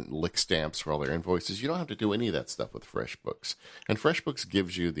lick stamps for all their invoices. You don't have to do any of that stuff with FreshBooks. And FreshBooks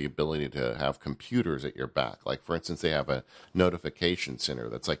gives you the ability to have computers at your back. Like, for instance, they have a notification center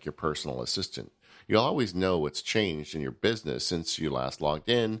that's like your personal assistant. You'll always know what's changed in your business since you last logged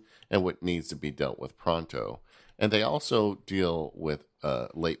in and what needs to be dealt with pronto. And they also deal with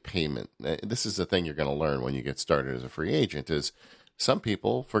late payment. This is the thing you're going to learn when you get started as a free agent is some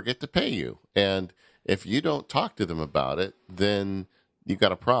people forget to pay you. And if you don't talk to them about it, then you've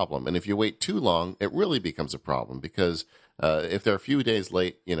got a problem. And if you wait too long, it really becomes a problem because if they're a few days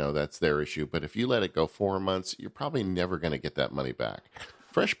late, that's their issue. But if you let it go 4 months, you're probably never going to get that money back.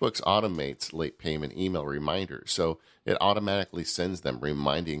 FreshBooks automates late payment email reminders, so it automatically sends them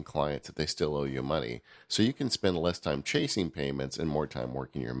reminding clients that they still owe you money, so you can spend less time chasing payments and more time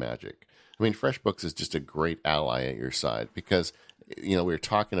working your magic. I mean, FreshBooks is just a great ally at your side because we're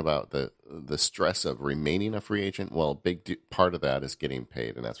talking about the stress of remaining a free agent. Well, a big part of that is getting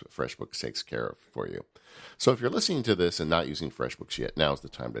paid, and that's what FreshBooks takes care of for you. So if you're listening to this and not using FreshBooks yet, now's the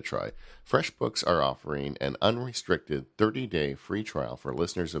time to try. FreshBooks are offering an unrestricted 30-day free trial for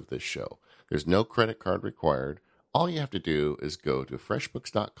listeners of this show. There's no credit card required. All you have to do is go to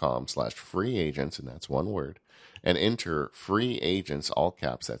freshbooks.com/freeagents, and that's one word, and enter free agents, all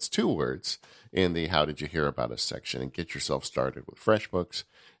caps, that's 2 words, in the How Did You Hear About Us section, and get yourself started with FreshBooks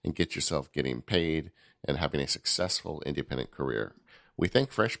and get yourself getting paid and having a successful independent career. We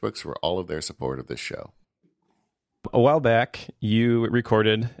thank FreshBooks for all of their support of this show. A while back, you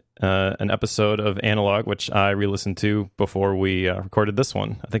recorded an episode of Analog, which I re-listened to before we recorded this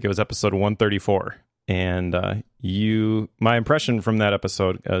one. I think it was episode 134. And my impression from that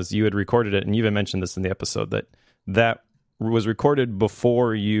episode, as you had recorded it, and you even mentioned this in the episode, that was recorded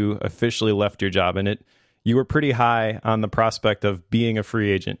before you officially left your job, and you were pretty high on the prospect of being a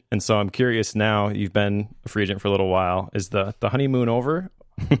free agent. And so I'm curious now, you've been a free agent for a little while. Is the honeymoon over?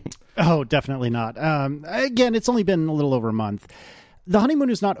 Oh, definitely not. Again, it's only been a little over a month. The honeymoon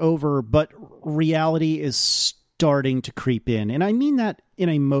is not over, but reality is starting to creep in. And I mean that in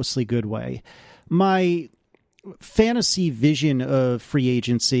a mostly good way. My fantasy vision of free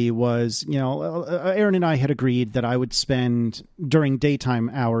agency was, Aaron and I had agreed that I would spend, during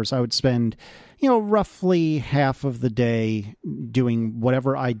daytime hours, I would spend, roughly half of the day doing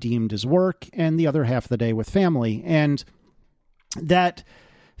whatever I deemed as work and the other half of the day with family. And that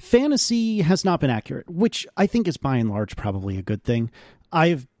fantasy has not been accurate, which I think is by and large probably a good thing.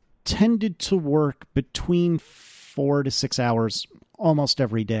 I've tended to work between 4 to 6 hours almost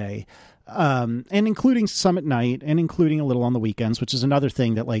every day. And including some at night and including a little on the weekends, which is another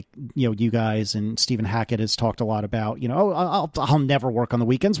thing that you guys and Stephen Hackett has talked a lot about, I'll never work on the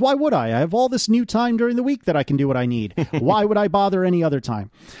weekends. Why would I? I have all this new time during the week that I can do what I need. Why would I bother any other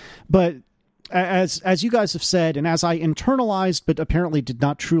time? But as you guys have said, and as I internalized, but apparently did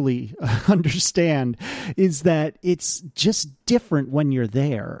not truly understand, is that it's just different when you're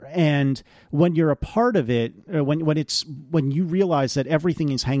there. And when you're a part of it, when you realize that everything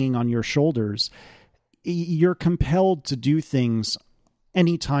is hanging on your shoulders, you're compelled to do things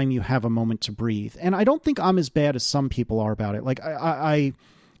anytime you have a moment to breathe. And I don't think I'm as bad as some people are about it. I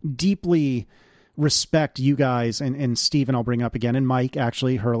deeply respect you guys and Stephen I'll bring up again, and Mike,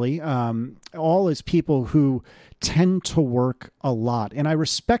 actually, Hurley, all as people who tend to work a lot. And I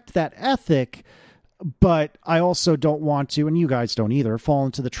respect that ethic, but I also don't want to, and you guys don't either, fall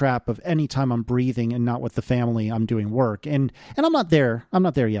into the trap of any time I'm breathing and not with the family, I'm doing work. And I'm not there. I'm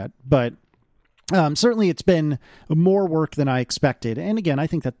not there yet, but certainly it's been more work than I expected. And again, I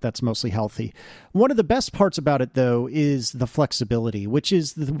think that that's mostly healthy. One of the best parts about it, though, is the flexibility, which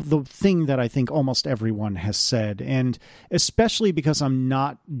is the thing that I think almost everyone has said. And especially because I'm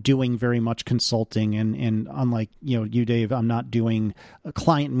not doing very much consulting. And unlike, you, Dave, I'm not doing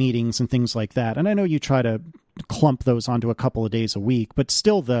client meetings and things like that. And I know you try to clump those onto a couple of days a week, but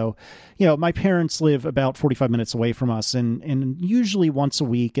still, though, my parents live about 45 minutes away from us. And usually once a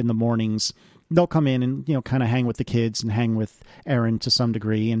week in the mornings, they'll come in and, kind of hang with the kids and hang with Aaron to some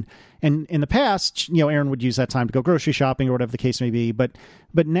degree. And in the past, Aaron would use that time to go grocery shopping or whatever the case may be. But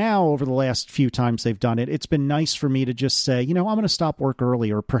now, over the last few times they've done it, it's been nice for me to just say, I'm going to stop work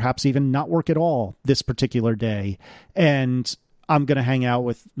early, or perhaps even not work at all this particular day. And I'm going to hang out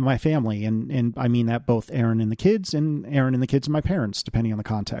with my family. And I mean that both Aaron and the kids, and Aaron and the kids and my parents, depending on the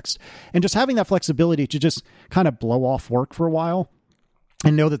context. And just having that flexibility to just kind of blow off work for a while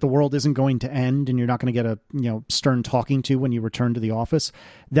and know that the world isn't going to end and you're not going to get a stern talking to when you return to the office,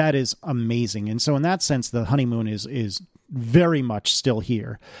 that is amazing. And so in that sense, the honeymoon is very much still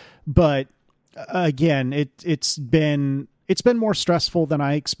here. But again, it's been more stressful than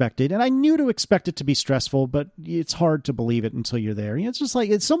I expected. And I knew to expect it to be stressful, but it's hard to believe it until you're there. It's just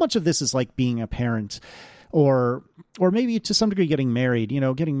it's so much of this is like being a parent, or maybe to some degree getting married.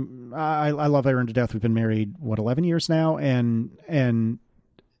 I love Erin to death. We've been married 11 years now, and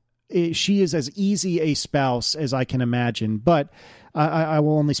she is as easy a spouse as I can imagine, but I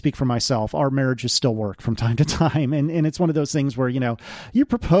will only speak for myself. Our marriage is still work from time to time. And it's one of those things where, you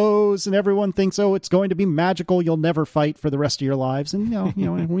propose and everyone thinks, oh, it's going to be magical. You'll never fight for the rest of your lives. And,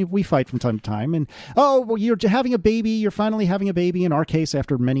 we fight from time to time. And, oh, well, you're having a baby. You're finally having a baby. In our case,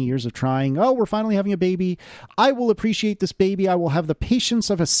 after many years of trying, oh, we're finally having a baby. I will appreciate this baby. I will have the patience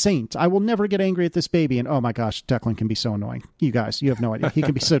of a saint. I will never get angry at this baby. And, oh my gosh, Declan can be so annoying. You guys, you have no idea. He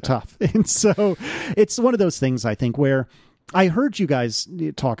can be so tough. And so it's one of those things, I think, where I heard you guys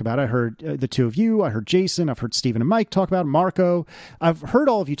talk about it. I heard the two of you. I heard Jason. I've heard Stephen and Mike talk about it. Marco. I've heard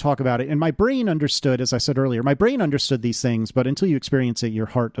all of you talk about it. And my brain understood, as I said earlier, my brain understood these things. But until you experience it, your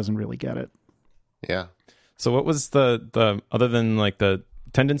heart doesn't really get it. Yeah. So what was the other than like the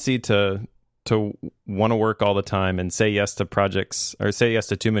tendency to want to work all the time and say yes to projects or say yes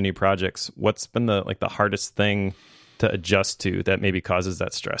to too many projects, what's been the hardest thing to adjust to that maybe causes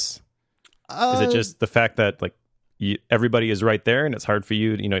that stress? Is it just the fact that like everybody is right there and it's hard for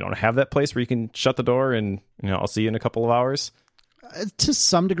you, you don't have that place where you can shut the door and, I'll see you in a couple of hours? To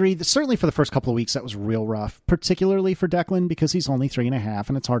some degree, certainly for the first couple of weeks, that was real rough, particularly for Declan, because he's only 3.5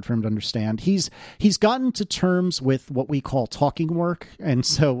 and it's hard for him to understand. He's gotten to terms with what we call talking work. And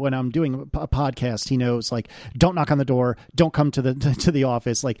so when I'm doing a podcast, he knows, like, don't knock on the door, don't come to the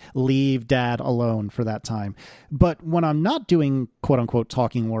office, like, leave dad alone for that time. But when I'm not doing quote unquote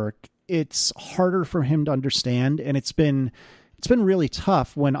talking work, it's harder for him to understand. And it's been really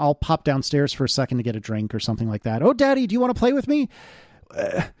tough when I'll pop downstairs for a second to get a drink or something like that. Oh, Daddy, do you want to play with me?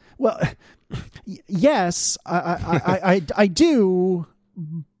 Yes, I do,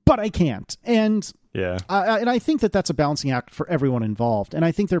 but I can't. And yeah, I think that that's a balancing act for everyone involved. And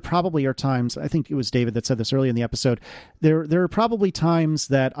I think there probably are times, I think it was David that said this earlier in the episode, there are probably times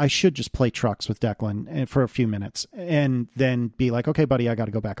that I should just play trucks with Declan for a few minutes and then be like, okay, buddy, I got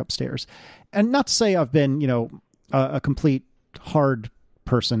to go back upstairs. And not to say I've been, a complete hard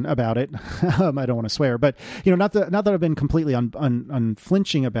person about it. I don't want to swear, but not that I've been completely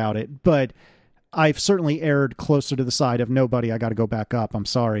unflinching about it, but I've certainly erred closer to the side of nobody. I got to go back up. I'm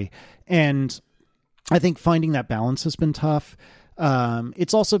sorry. And I think finding that balance has been tough.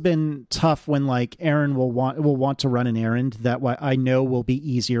 It's also been tough when like Erin will want to run an errand that I know will be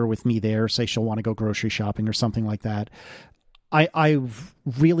easier with me there. Say she'll want to go grocery shopping or something like that. I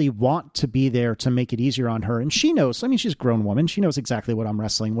really want to be there to make it easier on her. And she knows, she's a grown woman. She knows exactly what I'm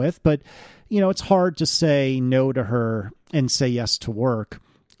wrestling with, but it's hard to say no to her and say yes to work,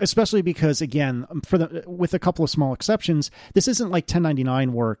 especially because again, with a couple of small exceptions, this isn't like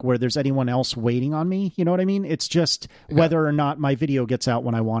 1099 work where there's anyone else waiting on me. You know what I mean? It's just whether or not my video gets out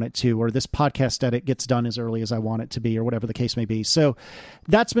when I want it to, or this podcast edit gets done as early as I want it to be, or whatever the case may be. So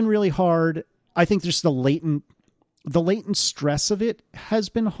that's been really hard. I think just the latent stress of it has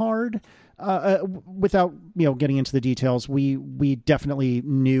been hard. Without getting into the details, we definitely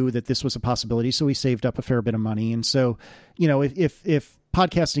knew that this was a possibility, so we saved up a fair bit of money. And so, if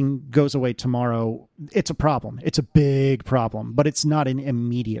podcasting goes away tomorrow, it's a problem. It's a big problem, but it's not an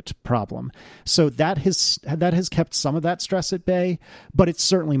immediate problem. So that has kept some of that stress at bay, but it's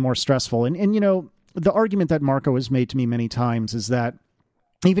certainly more stressful. And the argument that Marco has made to me many times is that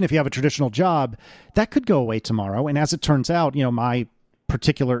even if you have a traditional job, that could go away tomorrow. And as it turns out, my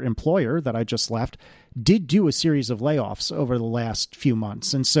particular employer that I just left did do a series of layoffs over the last few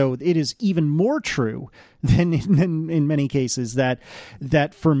months. And so it is even more true than in many cases that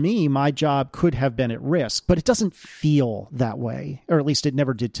for me, my job could have been at risk, but it doesn't feel that way, or at least it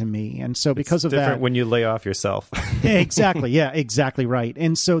never did to me. And so because of that, different when you lay off yourself. Exactly. Yeah, exactly right.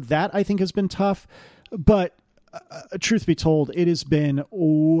 And so that I think has been tough, but truth be told, it has been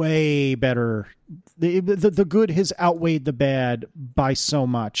way better. The good has outweighed the bad by so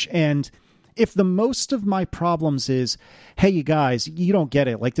much. And if the most of my problems is, hey, you guys, you don't get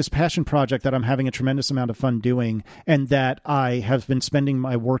it. Like this passion project that I'm having a tremendous amount of fun doing and that I have been spending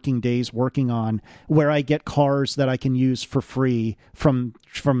my working days working on, where I get cars that I can use for free from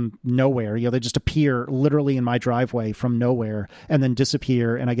nowhere. They just appear literally in my driveway from nowhere and then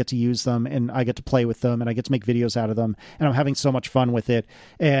disappear, and I get to use them and I get to play with them and I get to make videos out of them, and I'm having so much fun with it.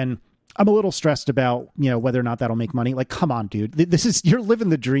 And I'm a little stressed about, whether or not that'll make money. Like, come on, dude, you're living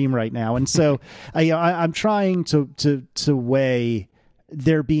the dream right now. And so I'm trying to weigh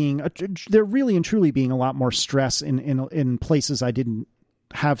there really and truly being a lot more stress in places I didn't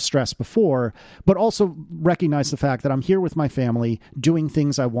have stress before, but also recognize the fact that I'm here with my family doing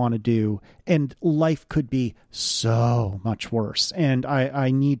things I want to do, and life could be so much worse. And I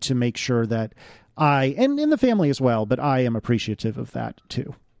need to make sure that and in the family as well, but I am appreciative of that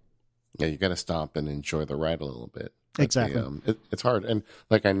too. Yeah, you got to stop and enjoy the ride a little bit. Exactly. It's hard. And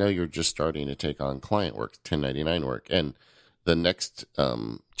like, I know you're just starting to take on client work, 1099 work. And the next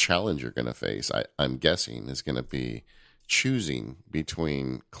challenge you're going to face, I'm guessing, is going to be choosing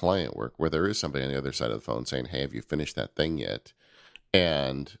between client work, where there is somebody on the other side of the phone saying, hey, have you finished that thing yet?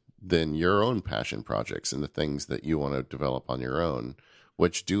 And then your own passion projects and the things that you want to develop on your own,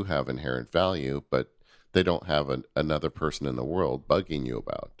 which do have inherent value, but they don't have another person in the world bugging you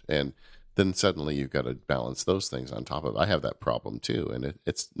about. And then suddenly you've got to balance those things on top of it. I have that problem too, and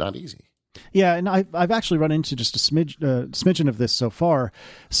it's not easy. Yeah, and I've actually run into just a smidgen of this so far.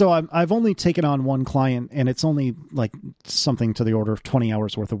 So I've only taken on one client, and it's only like something to the order of 20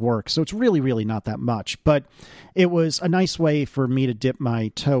 hours worth of work. So it's really, really not that much. But it was a nice way for me to dip my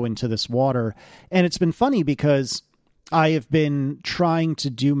toe into this water. And it's been funny because I have been trying to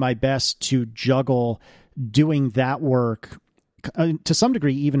do my best to juggle doing that work to some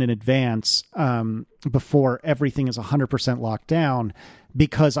degree, even in advance, before everything is 100% locked down,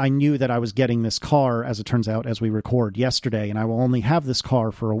 because I knew that I was getting this car, as it turns out, as we record yesterday, and I will only have this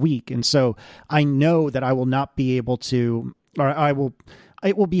car for a week. And so I know that I will not be able to,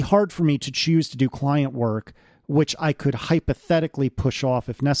 it will be hard for me to choose to do client work, which I could hypothetically push off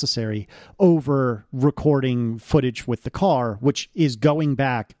if necessary, over recording footage with the car, which is going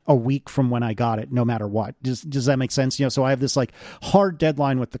back a week from when I got it, no matter what. Does that make sense? So I have this like hard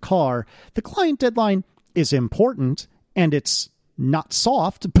deadline with the car. The client deadline is important, and it's not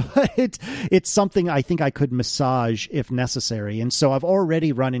soft, but it's something I think I could massage if necessary. And so I've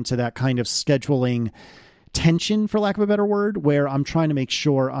already run into that kind of scheduling tension, for lack of a better word, where I'm trying to make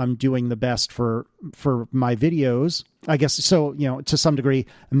sure I'm doing the best for my videos, I guess. So, to some degree,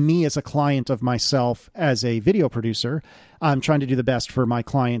 me as a client of myself as a video producer, I'm trying to do the best for my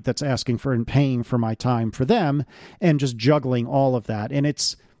client that's asking for and paying for my time for them, and just juggling all of that. And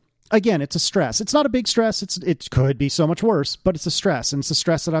it's a stress. It's not a big stress. It could be so much worse, but it's a stress, and it's a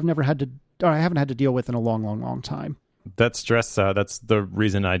stress that I haven't had to deal with in a long, long, long time. That stress, that's the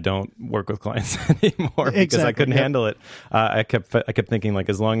reason I don't work with clients anymore, because exactly. I couldn't handle it. I kept thinking, like,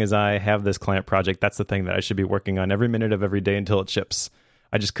 as long as I have this client project, that's the thing that I should be working on every minute of every day until it ships.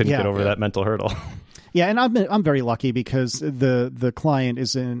 I just couldn't get over that mental hurdle. Yeah, and I'm very lucky because the client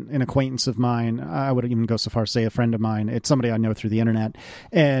is an acquaintance of mine. I would even go so far as say a friend of mine. It's somebody I know through the internet,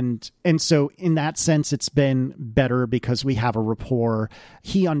 and so in that sense, it's been better because we have a rapport.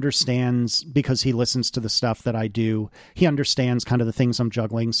 He understands because he listens to the stuff that I do. He understands kind of the things I'm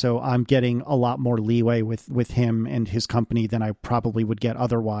juggling, so I'm getting a lot more leeway with him and his company than I probably would get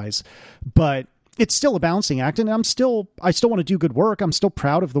otherwise. But it's still a balancing act, and I still want to do good work. I'm still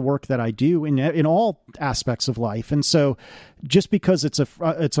proud of the work that I do in all aspects of life. And so just because it's a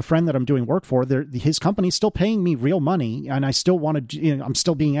friend that I'm doing work for, his company's still paying me real money, and I still want to, I'm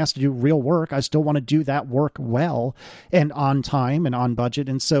still being asked to do real work. I still want to do that work well and on time and on budget.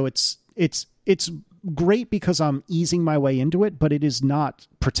 And so it's great because I'm easing my way into it, but it is not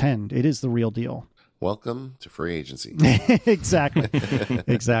pretend. It is the real deal. Welcome to free agency.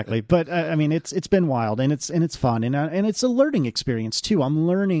 Exactly. But I mean, it's been wild, and it's fun, and it's a learning experience too. I'm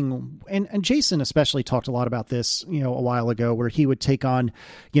learning, and Jason especially talked a lot about this, a while ago, where he would take on,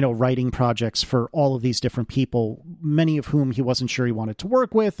 writing projects for all of these different people, many of whom he wasn't sure he wanted to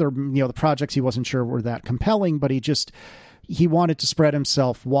work with, or the projects he wasn't sure were that compelling, but he wanted to spread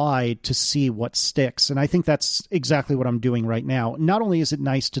himself wide to see what sticks. And I think that's exactly what I'm doing right now. Not only is it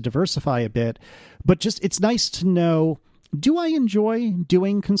nice to diversify a bit, but just it's nice to know, do I enjoy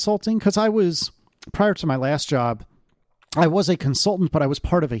doing consulting? Because prior to my last job, I was a consultant, but I was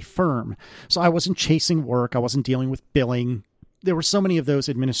part of a firm. So I wasn't chasing work. I wasn't dealing with billing. There were so many of those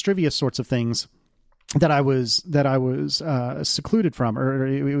administrative sorts of things that I was secluded from,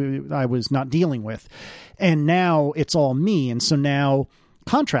 or I was not dealing with. And now it's all me. And so now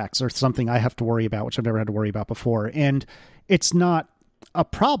contracts are something I have to worry about, which I've never had to worry about before. And it's not a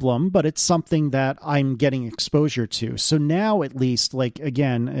problem, but it's something that I'm getting exposure to. So now at least, like,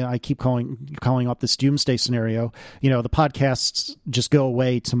 again, I keep calling up this doomsday scenario, the podcasts just go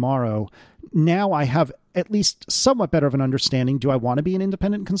away tomorrow. Now I have at least somewhat better of an understanding. Do I want to be an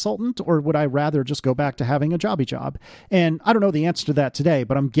independent consultant, or would I rather just go back to having a jobby job? And I don't know the answer to that today,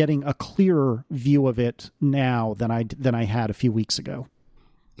 but I'm getting a clearer view of it now than I had a few weeks ago.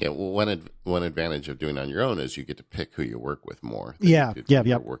 Yeah, well, one advantage of doing it on your own is you get to pick who you work with more. Yeah.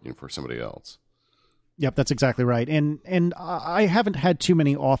 Working for somebody else. Yep, that's exactly right. And I haven't had too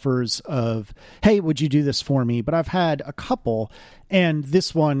many offers of, hey, would you do this for me? But I've had a couple, and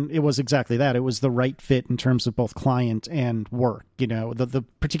this one, it was exactly that. It was the right fit in terms of both client and work. The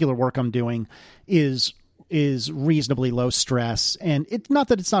particular work I'm doing is reasonably low stress, and it's not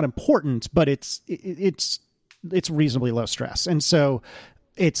that it's not important, but it's reasonably low stress, and so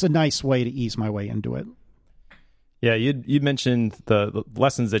it's a nice way to ease my way into it. Yeah, you mentioned the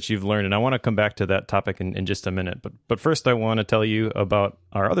lessons that you've learned, and I want to come back to that topic in just a minute. But first, I want to tell you about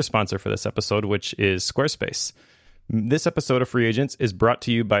our other sponsor for this episode, which is Squarespace. This episode of Free Agents is brought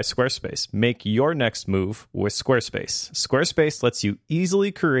to you by Squarespace. Make your next move with Squarespace. Squarespace lets you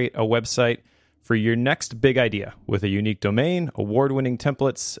easily create a website for your next big idea with a unique domain, award-winning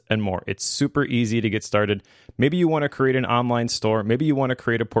templates, and more. It's super easy to get started. Maybe you want to create an online store. Maybe you want to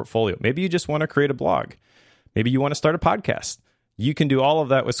create a portfolio. Maybe you just want to create a blog. Maybe you want to start a podcast. You can do all of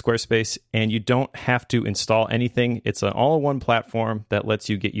that with Squarespace, and you don't have to install anything. It's an all-in-one platform that lets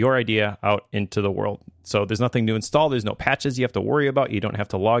you get your idea out into the world. So there's nothing to install. There's no patches you have to worry about. You don't have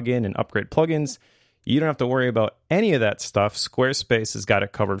to log in and upgrade plugins. You don't have to worry about any of that stuff. Squarespace has got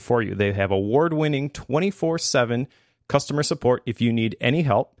it covered for you. They have award-winning 24/7 customer support if you need any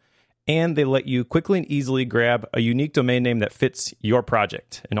help. And they let you quickly and easily grab a unique domain name that fits your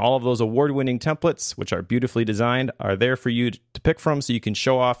project. And all of those award-winning templates, which are beautifully designed, are there for you to pick from so you can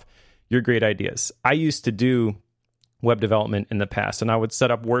show off your great ideas. I used to do web development in the past, and I would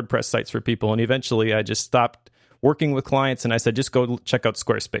set up WordPress sites for people. And eventually I just stopped working with clients, and I said, just go check out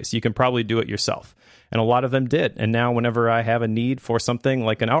Squarespace. You can probably do it yourself. And a lot of them did. And now whenever I have a need for something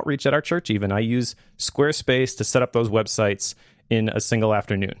like an outreach at our church even, I use Squarespace to set up those websites in a single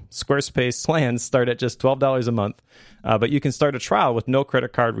afternoon. Squarespace plans start at just $12 a month, but you can start a trial with no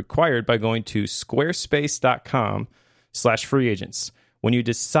credit card required by going to squarespace.com/freeagents. When you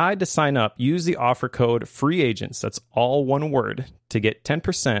decide to sign up, use the offer code FREEAGENTS, that's all one word, to get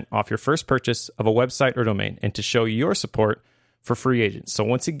 10% off your first purchase of a website or domain and to show your support for free agents. So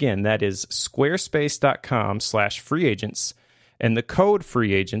once again, that is squarespace.com/freeagents and the code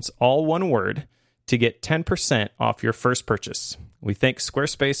FREEAGENTS, all one word, to get 10% off your first purchase. We thank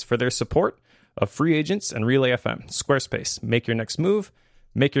Squarespace for their support of Free Agents and Relay FM. Squarespace, make your next move,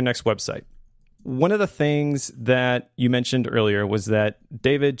 make your next website. One of the things that you mentioned earlier was that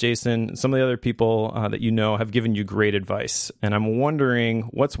David, Jason, some of the other people that you know have given you great advice. And I'm wondering,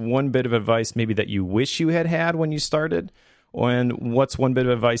 what's one bit of advice maybe that you wish you had had when you started? And what's one bit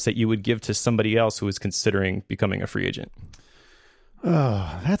of advice that you would give to somebody else who is considering becoming a free agent?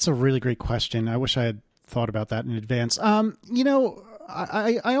 Oh, that's a really great question. I wish I had thought about that in advance. I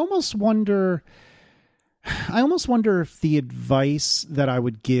almost wonder if the advice that I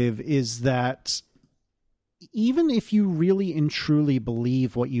would give is that even if you really and truly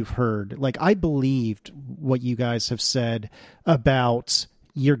believe what you've heard, like I believed what you guys have said about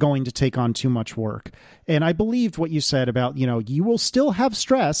you're going to take on too much work. And I believed what you said about, you will still have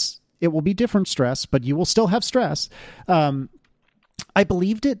stress. It will be different stress, but you will still have stress. I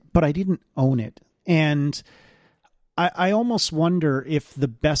believed it, but I didn't own it. And I almost wonder if the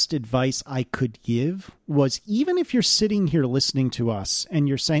best advice I could give was, even if you're sitting here listening to us and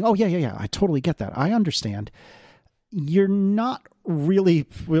you're saying, oh, yeah, I totally get that. I understand. You're not really,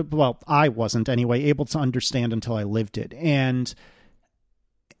 well, I wasn't anyway, able to understand until I lived it. And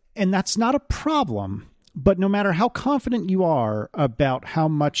that's not a problem. But no matter how confident you are about how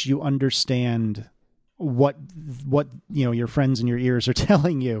much you understand what your friends in your ears are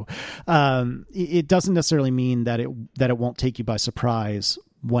telling you, it doesn't necessarily mean that it won't take you by surprise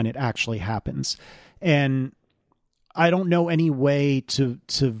when it actually happens. And I don't know any way to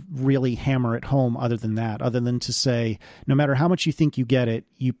really hammer it home other than to say, no matter how much you think you get it,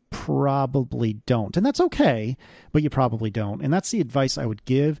 you probably don't. And that's okay, but you probably don't. And that's the advice I would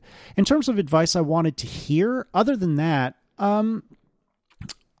give. In terms of advice I wanted to hear, other than that, I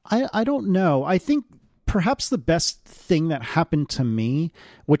don't know. I think perhaps the best thing that happened to me,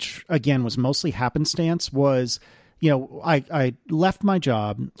 which again was mostly happenstance, was, I left my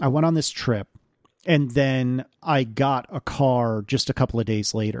job, I went on this trip, and then I got a car just a couple of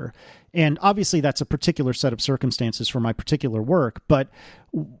days later. And obviously that's a particular set of circumstances for my particular work. But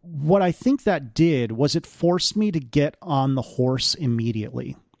what I think that did was it forced me to get on the horse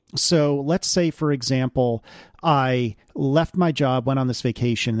immediately. So let's say, for example, I left my job, went on this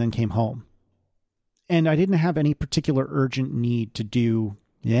vacation, then came home. And I didn't have any particular urgent need to do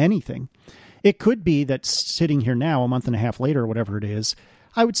anything. It could be that sitting here now, a month and a half later, or whatever it is,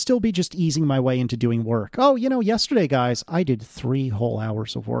 I would still be just easing my way into doing work. Oh, yesterday, guys, I did 3 whole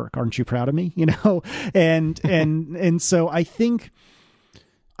hours of work. Aren't you proud of me? And so I think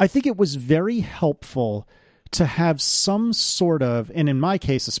it was very helpful to have some sort of, and in my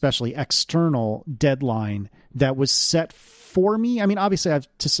case, especially external deadline that was set for me. I mean, obviously I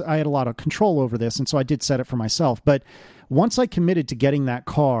had a lot of control over this, and so I did set it for myself. But once I committed to getting that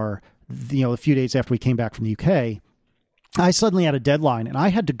car, a few days after we came back from the UK, I suddenly had a deadline, and I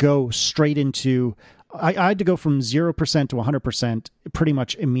had to go straight into, I had to go from 0% to 100% pretty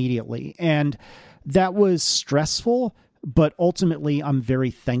much immediately. And that was stressful, but ultimately I'm very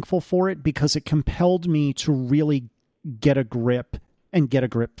thankful for it because it compelled me to really get a grip and get a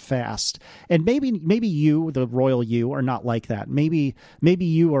grip fast. And maybe you, the royal you, are not like that. Maybe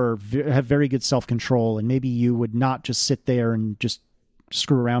you have very good self-control, and maybe you would not just sit there and just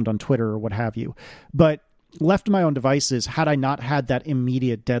screw around on Twitter or what have you. But left to my own devices, had I not had that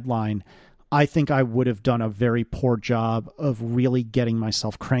immediate deadline, I think I would have done a very poor job of really getting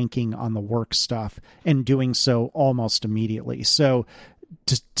myself cranking on the work stuff and doing so almost immediately. So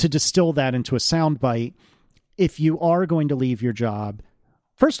to distill that into a soundbite, if you are going to leave your job,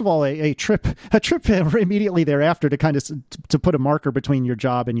 first of all, a trip immediately thereafter to kind of to put a marker between your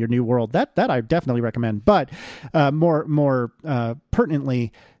job and your new world, that I definitely recommend. But more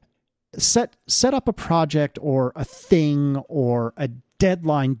pertinently, set up a project or a thing or a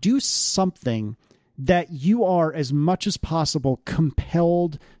deadline. Do something that you are as much as possible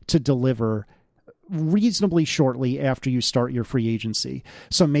compelled to deliver reasonably shortly after you start your free agency.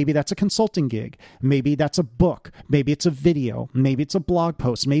 So maybe that's a consulting gig. Maybe that's a book. Maybe it's a video. Maybe it's a blog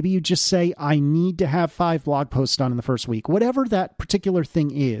post. Maybe you just say, I need to have 5 blog posts done in the first week. Whatever that particular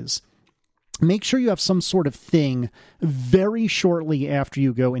thing is, make sure you have some sort of thing very shortly after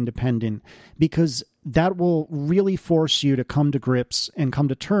you go independent, because that will really force you to come to grips and come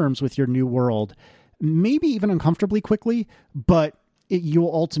to terms with your new world, maybe even uncomfortably quickly, but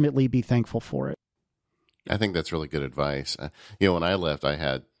you'll ultimately be thankful for it. I think that's really good advice. When I left, I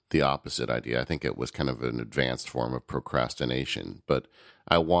had the opposite idea. I think it was kind of an advanced form of procrastination, but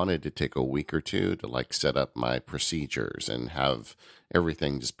I wanted to take a week or two to set up my procedures and have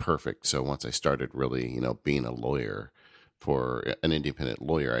everything just perfect. So once I started really, being a lawyer for an independent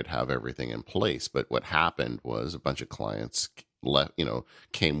lawyer, I'd have everything in place. But what happened was a bunch of clients left,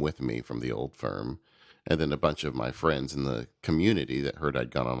 came with me from the old firm. And then a bunch of my friends in the community that heard I'd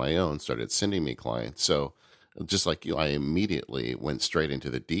gone on my own started sending me clients. So just like you, I immediately went straight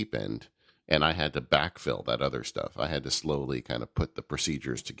into the deep end, and I had to backfill that other stuff. I had to slowly kind of put the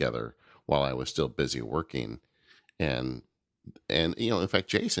procedures together while I was still busy working. And in fact,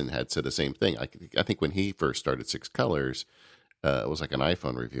 Jason had said the same thing. I think when he first started Six Colors, it was like an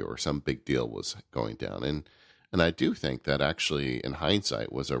iPhone review or some big deal was going down. And I do think that actually, in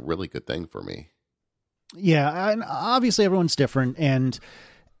hindsight, was a really good thing for me. Yeah, and obviously everyone's different, and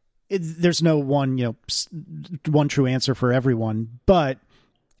there's no one true answer for everyone. But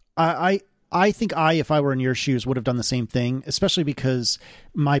I think if I were in your shoes, would have done the same thing, especially because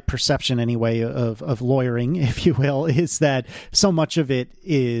my perception anyway of lawyering, if you will, is that so much of it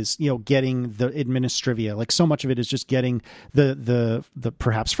is, getting the administrivia. Like so much of it is just getting the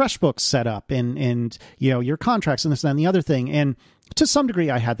perhaps FreshBooks set up and your contracts and this and that and the other thing. And to some degree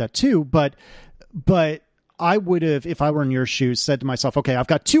I had that too, but I would have, if I were in your shoes, said to myself, okay, I've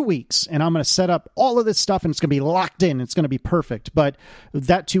got 2 weeks and I'm going to set up all of this stuff and it's going to be locked in. It's going to be perfect. But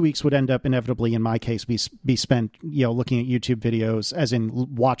that 2 weeks would end up inevitably, in my case, be spent, looking at YouTube videos, as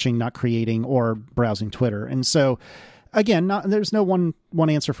in watching, not creating, or browsing Twitter. And so again, there's no one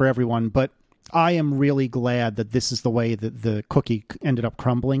answer for everyone, but I am really glad that this is the way that the cookie ended up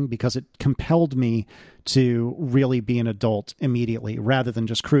crumbling, because it compelled me to really be an adult immediately rather than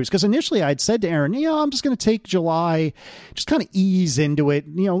just cruise. Because initially I'd said to Aaron, I'm just going to take July, just kind of ease into it,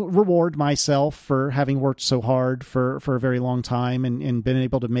 reward myself for having worked so hard for a very long time and been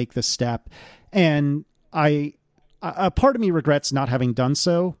able to make this step. And a part of me regrets not having done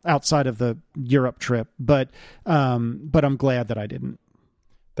so outside of the Europe trip, but I'm glad that I didn't.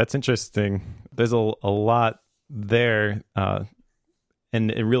 That's interesting. There's a lot there.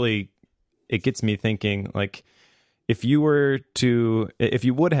 And it gets me thinking, like, if you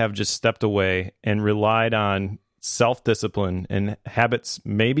would have just stepped away and relied on self-discipline and habits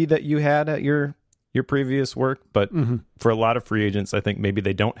maybe that you had at your previous work, but for a lot of free agents, I think maybe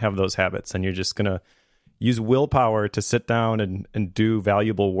they don't have those habits, and you're just going to use willpower to sit down and do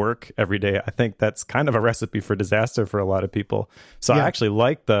valuable work every day. I think that's kind of a recipe for disaster for a lot of people. So yeah. I actually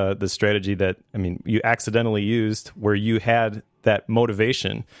like the strategy that, you accidentally used, where you had that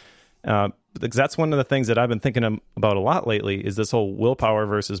motivation. Because that's one of the things that I've been thinking about a lot lately, is this whole willpower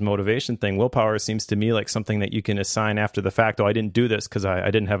versus motivation thing. Willpower seems to me like something that you can assign after the fact. I didn't do this because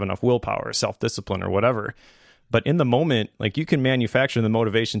I didn't have enough willpower, self-discipline, or whatever. But in the moment, like, you can manufacture the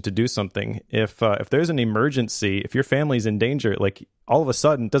motivation to do something. If there's an emergency, if your family's in danger, like, all of a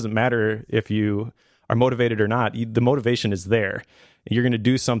sudden, it doesn't matter if you are motivated or not. The motivation is there. You're going to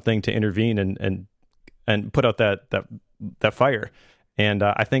do something to intervene and put out that fire. And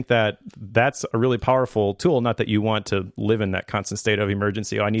I think that's a really powerful tool. Not that you want to live in that constant state of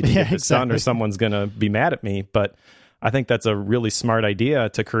emergency. I need to get this done, or someone's going to be mad at me. But I think that's a really smart idea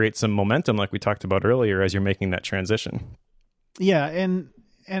to create some momentum, like we talked about earlier, as you're making that transition. Yeah, and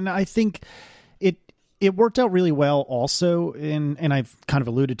I think it worked out really well also, and I've kind of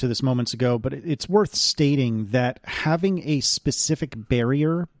alluded to this moments ago, but it's worth stating that having a specific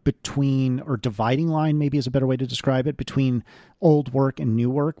barrier between, or dividing line maybe is a better way to describe it, between old work and new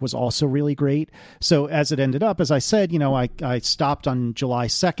work was also really great. So as it ended up, as I said, I stopped on July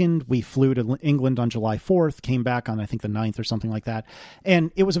 2nd. We flew to England on July 4th, came back on, I think, the 9th or something like that.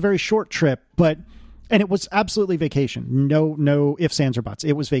 And it was a very short trip, and it was absolutely vacation. No ifs, ands, or buts.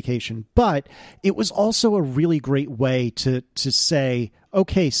 It was vacation. But it was also a really great way to say,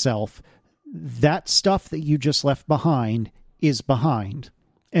 okay, self, that stuff that you just left behind is behind.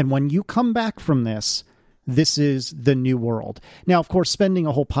 And when you come back from this is the new world. Now, of course, spending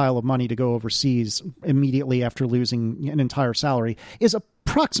a whole pile of money to go overseas immediately after losing an entire salary is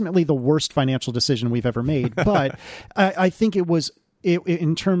approximately the worst financial decision we've ever made. But I think it was,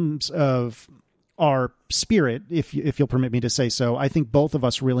 in terms of our spirit, if you'll permit me to say so, I think both of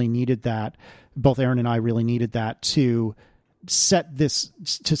us really needed that. Both Aaron and I really needed that to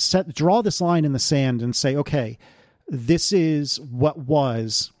draw this line in the sand and say, okay, this is what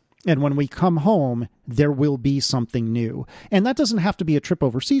was. And when we come home, there will be something new. And that doesn't have to be a trip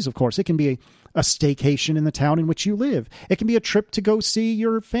overseas, of course. It can be a staycation in the town in which you live. It can be a trip to go see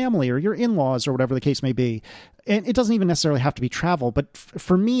your family or your in-laws or whatever the case may be. And it doesn't even necessarily have to be travel. But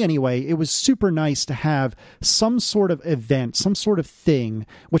for me anyway, it was super nice to have some sort of event, some sort of thing,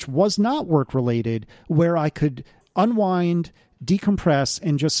 which was not work-related, where I could unwind, decompress,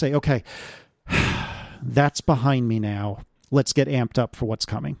 and just say, okay, that's behind me now. Let's get amped up for what's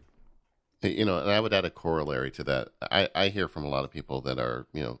coming. And I would add a corollary to that. I hear from a lot of people that are,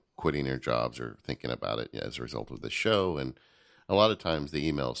 quitting their jobs or thinking about it as a result of the show. And a lot of times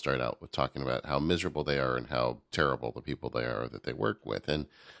the emails start out with talking about how miserable they are and how terrible the people they are that they work with. And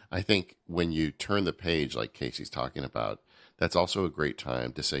I think when you turn the page, like Casey's talking about, that's also a great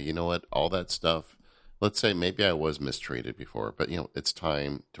time to say, you know what, all that stuff, let's say maybe I was mistreated before, but, it's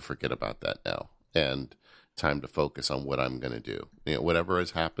time to forget about that now. And time to focus on what I'm going to do. Whatever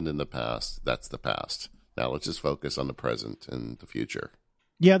has happened in the past, that's the past. Now let's just focus on the present and the future.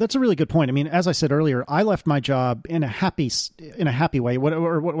 Yeah, that's a really good point. I mean, as I said earlier, I left my job in a happy way.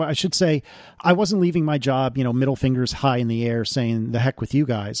 What I should say, I wasn't leaving my job, middle fingers high in the air saying the heck with you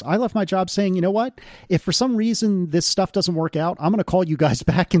guys. I left my job saying, you know what, if for some reason this stuff doesn't work out, I'm going to call you guys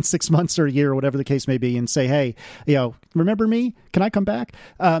back in 6 months or a year or whatever the case may be and say, hey, remember me? Can I come back?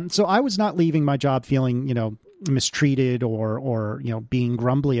 So I was not leaving my job feeling, mistreated or being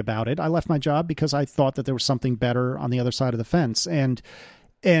grumbly about it. I left my job because I thought that there was something better on the other side of the fence.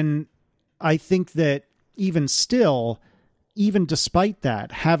 And I think that even despite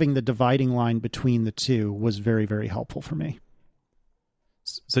that, having the dividing line between the two was very, very helpful for me.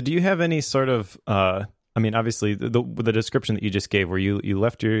 So do you have any sort of, obviously the description that you just gave where you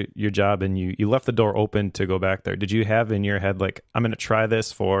left your job and you left the door open to go back there. Did you have in your head, like, I'm going to try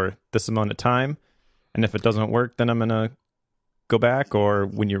this for this amount of time, and if it doesn't work, then I'm going to go back, or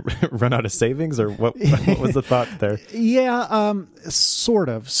when you run out of savings, or what was the thought there? Yeah, sort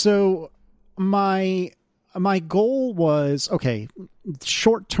of. So my goal was, okay,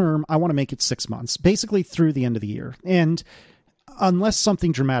 short term, I want to make it 6 months, basically through the end of the year. And unless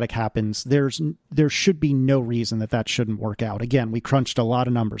something dramatic happens, there should be no reason that shouldn't work out. Again, we crunched a lot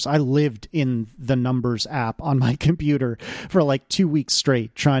of numbers. I lived in the numbers app on my computer for like 2 weeks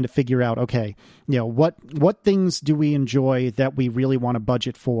straight, trying to figure out, okay, what things do we enjoy that we really want to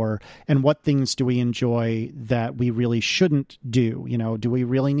budget for, and what things do we enjoy that we really shouldn't do? Do we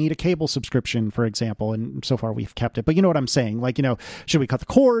really need a cable subscription, for example? And so far we've kept it, but you know what I'm saying? Like, should we cut the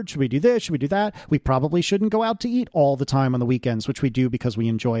cord? Should we do this? Should we do that? We probably shouldn't go out to eat all the time on the weekends, which we do because we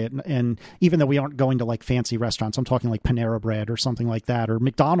enjoy it. And even though we aren't going to like fancy restaurants, I'm talking like Panera Bread or something like that, or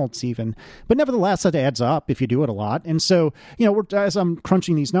McDonald's even. But nevertheless, that adds up if you do it a lot. And so, as I'm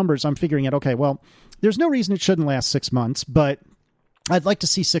crunching these numbers, I'm figuring out, okay, well, there's no reason it shouldn't last 6 months, but I'd like to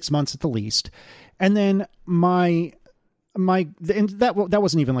see 6 months at the least. And then and that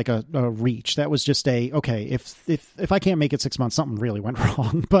wasn't even like a reach. That was just okay, if I can't make it 6 months, something really went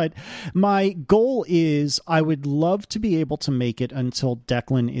wrong. But my goal is I would love to be able to make it until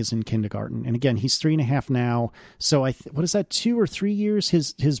Declan is in kindergarten. And again, he's 3.5 now. So what is that, 2 or 3 years?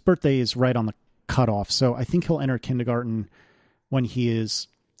 His birthday is right on the cutoff. So I think he'll enter kindergarten when he is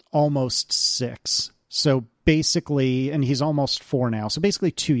almost 6. So basically, and he's almost 4 now. So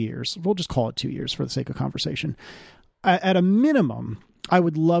basically 2 years. We'll just call it 2 years for the sake of conversation. At a minimum, I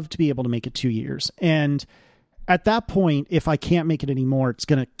would love to be able to make it 2 years. And at that point, if I can't make it anymore, it's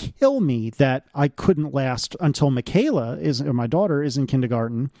going to kill me that I couldn't last until Michaela my daughter is in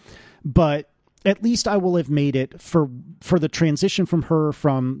kindergarten. But at least I will have made it for the transition from her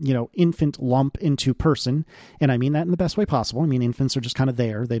from, infant lump into person. And I mean that in the best way possible. I mean, infants are just kind of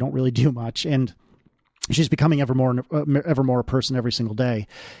there. They don't really do much. And she's becoming ever more a person every single day.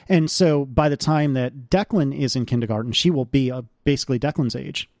 And so by the time that Declan is in kindergarten, she will be basically Declan's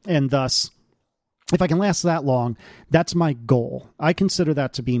age. And thus, if I can last that long, that's my goal. I consider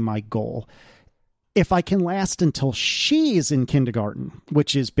that to be my goal. If I can last until she is in kindergarten,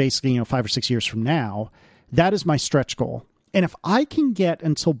 which is basically, 5 or 6 years from now, that is my stretch goal. And if I can get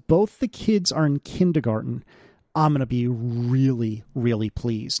until both the kids are in kindergarten, I'm going to be really, really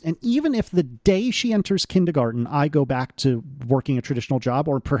pleased. And even if the day she enters kindergarten, I go back to working a traditional job,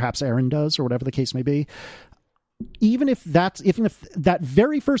 or perhaps Erin does, or whatever the case may be, even if that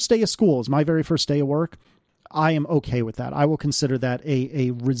very first day of school is my very first day of work, I am okay with that. I will consider that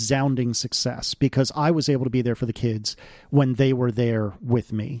a resounding success, because I was able to be there for the kids when they were there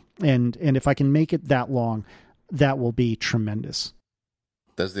with me. And if I can make it that long, that will be tremendous.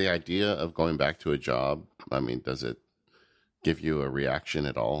 Does the idea of going back to a job, does it give you a reaction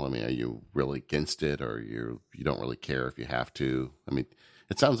at all? Are you really against it, or you don't really care if you have to?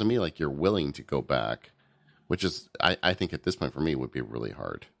 It sounds to me like you're willing to go back, which is, I think at this point for me would be really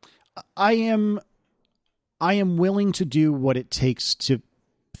hard. I am willing to do what it takes to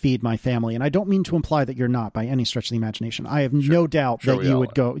feed my family. And I don't mean to imply that you're not by any stretch of the imagination. I have no doubt that you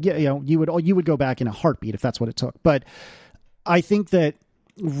would go, you would go back in a heartbeat if that's what it took. But I think that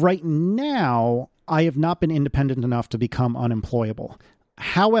right now I have not been independent enough to become unemployable.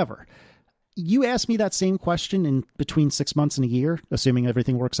 However, you asked me that same question in between 6 months and a year, assuming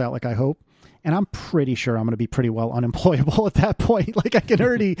everything works out like I hope. And I'm pretty sure I'm going to be pretty well unemployable at that point. Like I can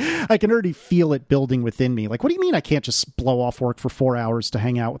already feel it building within me. Like, what do you mean I can't just blow off work for 4 hours to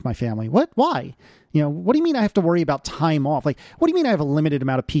hang out with my family? What? Why? What do you mean I have to worry about time off? Like, what do you mean I have a limited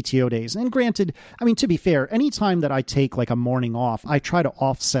amount of PTO days? And granted, to be fair, anytime that I take like a morning off, I try to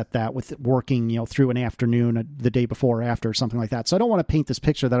offset that with working, through an afternoon the day before or after or something like that. So I don't want to paint this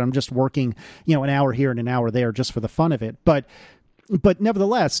picture that I'm just working, an hour here and an hour there just for the fun of it. But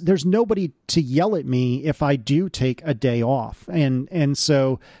nevertheless, there's nobody to yell at me if I do take a day off. And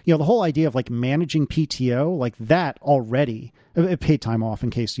so, the whole idea of like managing PTO like that already, paid time off in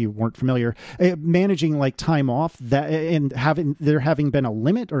case you weren't familiar, managing like time off that and having been a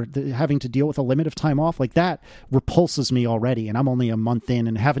limit or having to deal with a limit of time off like that repulses me already. And I'm only a month in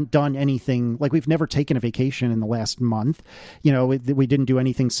and haven't done anything. Like we've never taken a vacation in the last month. We didn't do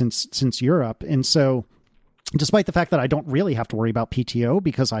anything since Europe. And so, despite the fact that I don't really have to worry about PTO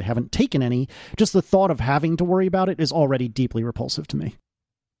because I haven't taken any, just the thought of having to worry about it is already deeply repulsive to me.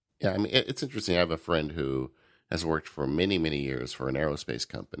 Yeah, it's interesting. I have a friend who has worked for many, many years for an aerospace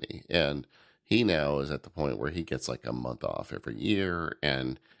company, and he now is at the point where he gets like a month off every year,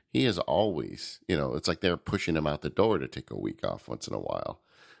 and he is always, it's like they're pushing him out the door to take a week off once in a while.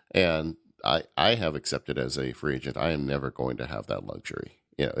 And I have accepted as a free agent, I am never going to have that luxury.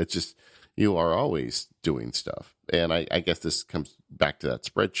 It's just, you are always doing stuff. And I guess this comes back to that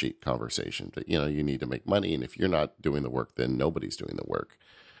spreadsheet conversation that, you need to make money. And if you're not doing the work, then nobody's doing the work.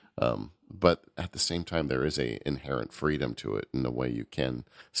 But at the same time, there is a inherent freedom to it in the way you can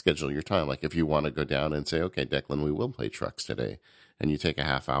schedule your time. Like if you want to go down and say, okay, Declan, we will play trucks today. And you take a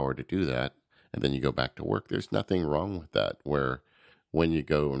half hour to do that. And then you go back to work. There's nothing wrong with that. Where when you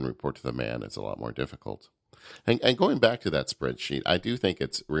go and report to the man, it's a lot more difficult. And going back to that spreadsheet, I do think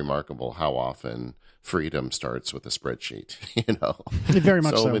it's remarkable how often freedom starts with a spreadsheet. Very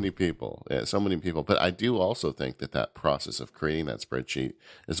much so. So many people. But I do also think that process of creating that spreadsheet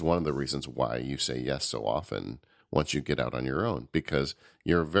is one of the reasons why you say yes so often once you get out on your own, because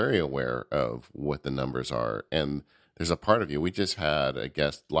you're very aware of what the numbers are. And there's a part of you. We just had a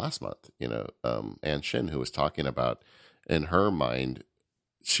guest last month, Ann Shin, who was talking about, in her mind,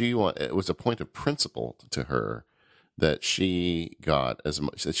 it was a point of principle to her that she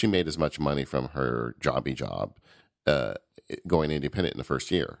made as much money from her job going independent in the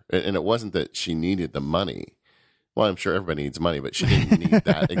first year. And it wasn't that she needed the money. Well, I'm sure everybody needs money, but she didn't need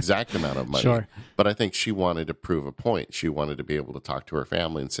that exact amount of money. Sure. But I think she wanted to prove a point. She wanted to be able to talk to her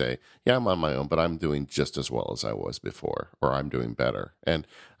family and say, yeah, I'm on my own, but I'm doing just as well as I was before, or I'm doing better. And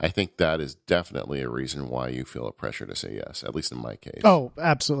I think that is definitely a reason why you feel a pressure to say yes, at least in my case. Oh,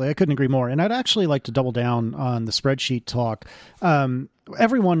 absolutely. I couldn't agree more. And I'd actually like to double down on the spreadsheet talk.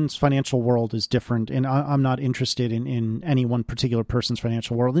 Everyone's financial world is different, and I'm not interested in any one particular person's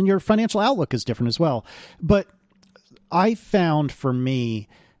financial world. And your financial outlook is different as well. But I found for me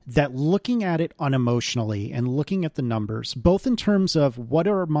that looking at it unemotionally and looking at the numbers, both in terms of what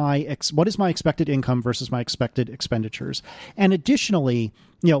is my expected income versus my expected expenditures, and additionally,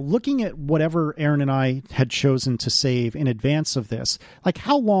 looking at whatever Aaron and I had chosen to save in advance of this, like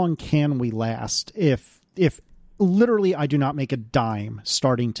how long can we last if literally I do not make a dime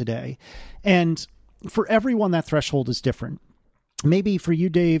starting today? And for everyone, that threshold is different. Maybe for you,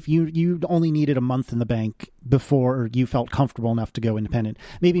 Dave, you only needed a month in the bank before you felt comfortable enough to go independent.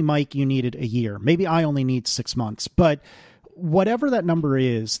 Maybe, Mike, you needed a year. Maybe I only need 6 months. But whatever that number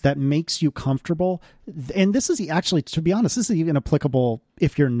is that makes you comfortable, and this is actually, to be honest, this is even applicable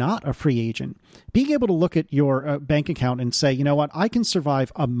if you're not a free agent. Being able to look at your bank account and say, you know what, I can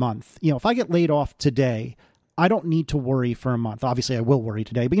survive a month. If I get laid off today, I don't need to worry for a month. Obviously, I will worry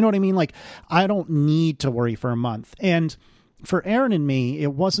today, but you know what I mean? Like, I don't need to worry for a month. And for Aaron and me,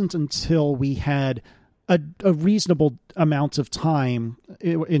 it wasn't until we had a reasonable amount of time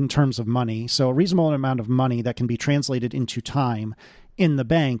in terms of money, so a reasonable amount of money that can be translated into time in the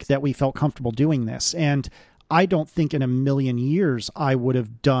bank, that we felt comfortable doing this. And I don't think in a million years I would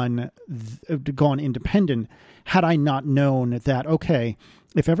have gone independent had I not known that, okay,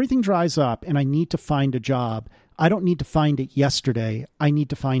 if everything dries up and I need to find a job, I don't need to find it yesterday. I need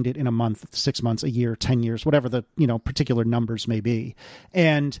to find it in a month, 6 months, a year, 10 years, whatever the particular numbers may be.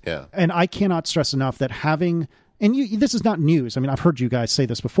 And I cannot stress enough that having, and this is not news. I mean, I've heard you guys say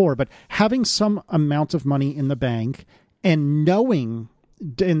this before, but having some amount of money in the bank and knowing,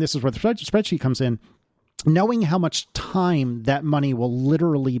 and this is where the spreadsheet comes in, knowing how much time that money will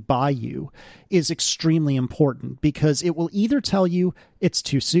literally buy you is extremely important, because it will either tell you it's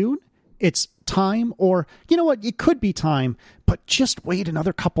too soon, it's time, or you know what, it could be time, but just wait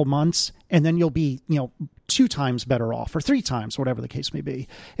another couple months and then you'll be 2 times better off, or 3 times, whatever the case may be.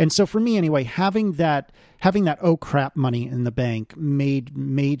 And so for me anyway, having that oh crap money in the bank made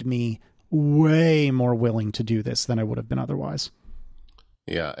me way more willing to do this than I would have been otherwise.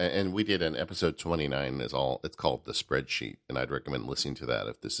 Yeah, and we did an episode 29 it's called The Spreadsheet, and I'd recommend listening to that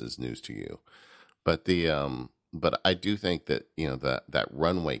if this is news to you. But but I do think that, that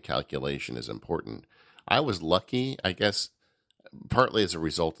runway calculation is important. I was lucky, I guess, partly as a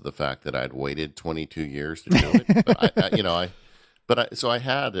result of the fact that I'd waited 22 years to do it. But so I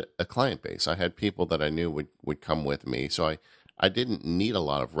had a client base. I had people that I knew would come with me. So I didn't need a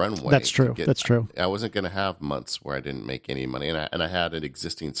lot of runway. That's true. That's true. I wasn't going to have months where I didn't make any money. And I had an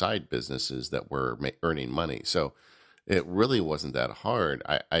existing side businesses that were earning money. So it really wasn't that hard.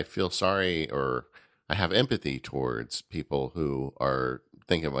 I feel sorry, or I have empathy towards people who are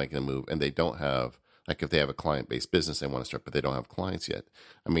thinking of making a move and they don't have, like if they have a client-based business they want to start, but they don't have clients yet.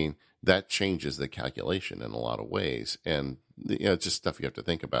 I mean, that changes the calculation in a lot of ways. And, it's just stuff you have to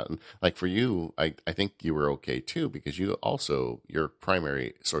think about. And like for you, I think you were okay too, because your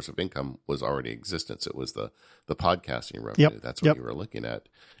primary source of income was already existence. It was the podcasting revenue. Yep. That's what you were looking at.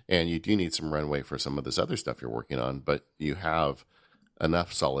 And you do need some runway for some of this other stuff you're working on, but you have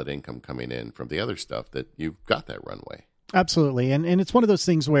enough solid income coming in from the other stuff that you've got that runway. Absolutely. And it's one of those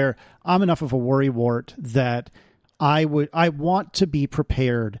things where I'm enough of a worrywart that I want to be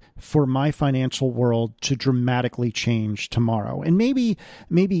prepared for my financial world to dramatically change tomorrow. And maybe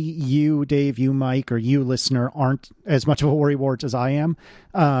you, Dave, you, Mike, or you, listener, aren't as much of a worrywart as I am.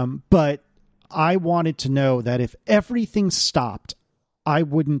 But I wanted to know that if everything stopped, I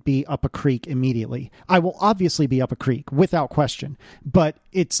wouldn't be up a creek immediately. I will obviously be up a creek without question, but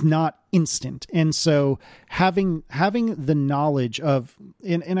it's not instant. And so having the knowledge of,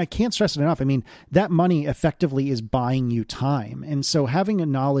 and I can't stress it enough, I mean, that money effectively is buying you time. And so having a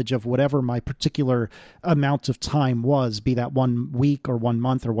knowledge of whatever my particular amount of time was, be that 1 week or 1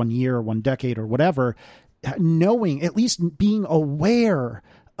 month or 1 year or 1 decade or whatever, knowing, at least being aware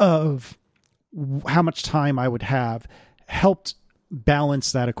of how much time I would have, helped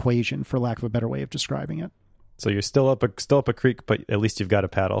balance that equation, for lack of a better way of describing it. So you're still up a creek, but at least you've got a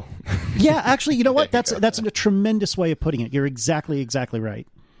paddle. Yeah, actually, you know what? That's a tremendous way of putting it. You're exactly right.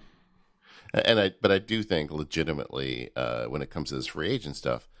 But I do think legitimately, when it comes to this free agent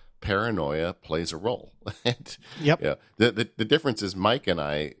stuff, paranoia plays a role. Yep. Yeah. The difference is Mike and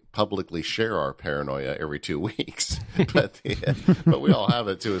I publicly share our paranoia every 2 weeks, but we all have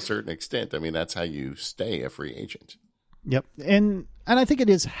it to a certain extent. I mean, that's how you stay a free agent. Yep. And I think it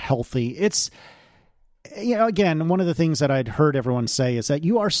is healthy. It's, again, one of the things that I'd heard everyone say is that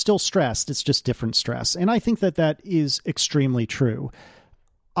you are still stressed. It's just different stress. And I think that is extremely true.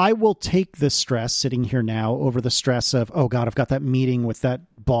 I will take this stress sitting here now over the stress of, oh God, I've got that meeting with that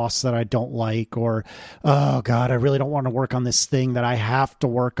boss that I don't like, or, oh God, I really don't want to work on this thing that I have to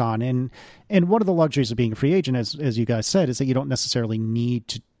work on. And one of the luxuries of being a free agent, as you guys said, is that you don't necessarily need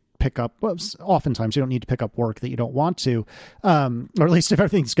pick up, well, oftentimes you don't need to pick up work that you don't want to, or at least if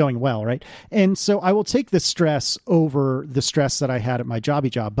everything's going well, right? And so I will take the stress over the stress that I had at my jobby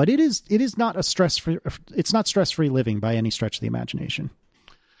job, but it is not it's not stress-free living by any stretch of the imagination.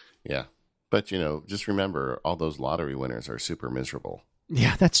 Yeah. But, just remember, all those lottery winners are super miserable.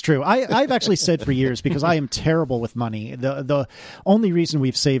 Yeah, that's true. I've actually said for years, because I am terrible with money, the only reason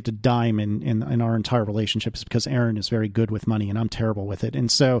we've saved a dime in our entire relationship is because Erin is very good with money and I'm terrible with it. And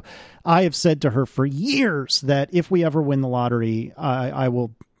so I have said to her for years that if we ever win the lottery, I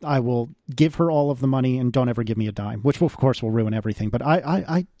will give her all of the money and don't ever give me a dime, which will, of course, will ruin everything. But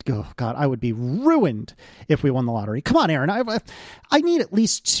oh God, I would be ruined if we won the lottery. Come on, Erin. I need at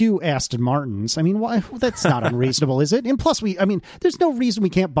least 2 Aston Martins. I mean, why? That's not unreasonable, is it? And plus, there's no reason we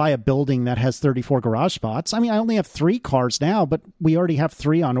can't buy a building that has 34 garage spots. I mean, I only have 3 cars now, but we already have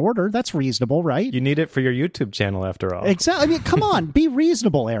 3 on order. That's reasonable, right? You need it for your YouTube channel, after all. Exactly. I mean, come on, be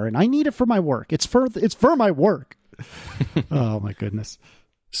reasonable, Erin. I need it for my work. It's for my work. Oh my goodness.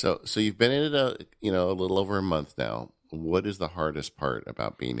 So you've been in it a little over a month now. What is the hardest part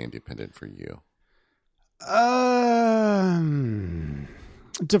about being independent for you?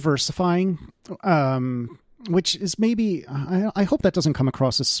 Diversifying, which is maybe, I hope that doesn't come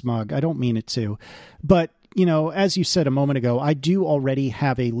across as smug. I don't mean it to, but as you said a moment ago, I do already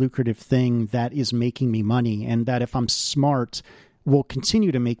have a lucrative thing that is making me money, and that if I'm smart will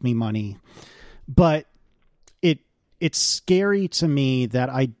continue to make me money. But it's scary to me that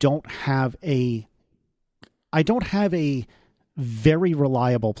I don't have a very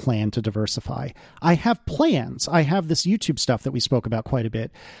reliable plan to diversify. I have plans. I have this YouTube stuff that we spoke about quite a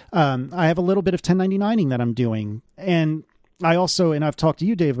bit. I have a little bit of 1099ing that I'm doing. And I also, and I've talked to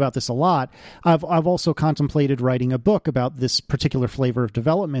you, Dave, about this a lot. I've also contemplated writing a book about this particular flavor of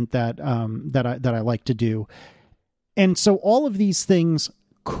development that I like to do. And so all of these things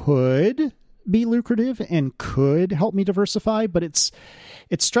could be lucrative and could help me diversify, but it's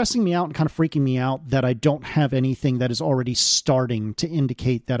stressing me out and kind of freaking me out that I don't have anything that is already starting to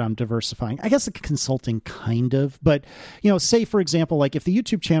indicate that I'm diversifying. I guess like consulting kind of, but say for example, like if the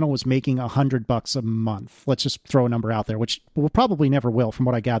YouTube channel was making $100 a month, let's just throw a number out there, which will probably never will from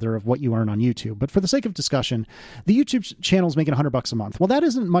what I gather of what you earn on YouTube. But for the sake of discussion, the YouTube channel is making $100 a month. Well, that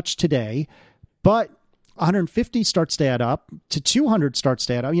isn't much today, but 150 starts to add up to 200 starts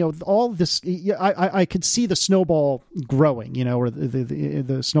to add up. All this, I could see the snowball growing, or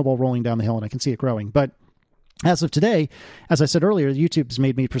the snowball rolling down the hill, and I can see it growing. But as of today, as I said earlier, YouTube's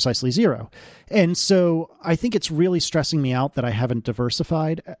made me precisely 0. And so I think it's really stressing me out that I haven't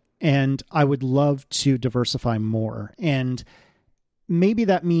diversified, and I would love to diversify more. And maybe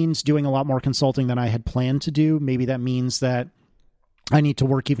that means doing a lot more consulting than I had planned to do. Maybe that means that I need to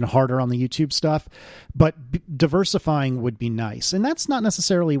work even harder on the YouTube stuff, but diversifying would be nice. And that's not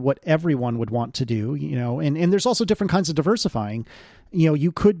necessarily what everyone would want to do, and there's also different kinds of diversifying.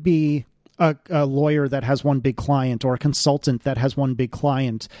 You could be a lawyer that has one big client or a consultant that has one big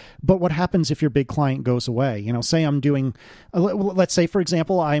client. But what happens if your big client goes away? Say I'm doing, let's say, for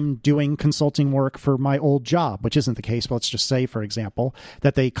example, I'm doing consulting work for my old job, which isn't the case. But let's just say, for example,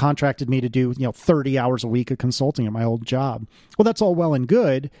 that they contracted me to do, 30 hours a week of consulting at my old job. Well, that's all well and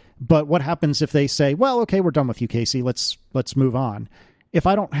good. But what happens if they say, well, okay, we're done with you, Casey. Let's move on. If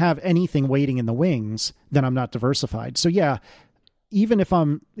I don't have anything waiting in the wings, then I'm not diversified. So yeah, even if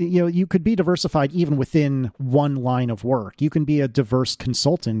I'm, you could be diversified even within one line of work. You can be a diverse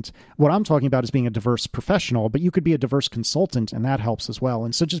consultant. What I'm talking about is being a diverse professional, but you could be a diverse consultant, and that helps as well.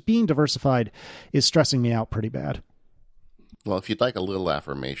 And so just being diversified is stressing me out pretty bad. Well, if you'd like a little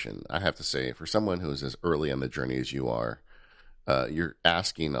affirmation, I have to say, for someone who's as early on the journey as you are, you're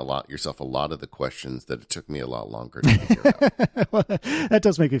asking yourself a lot of the questions that it took me a lot longer to figure out. Well, that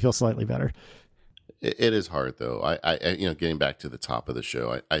does make me feel slightly better. It is hard, though. I getting back to the top of the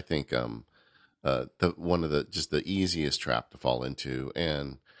show, I think one of the easiest trap to fall into,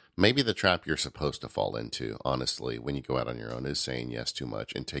 and maybe the trap you're supposed to fall into, honestly, when you go out on your own, is saying yes too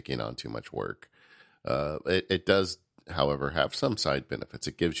much and taking on too much work. It does, however, have some side benefits.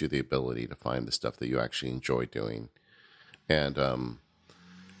 It gives you the ability to find the stuff that you actually enjoy doing, and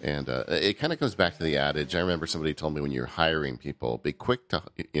it kind of comes back to the adage. I remember somebody told me, when you're hiring people, be quick to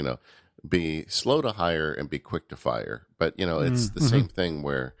be slow to hire and be quick to fire. But, it's the same thing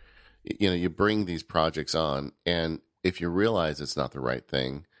where, you bring these projects on, and if you realize it's not the right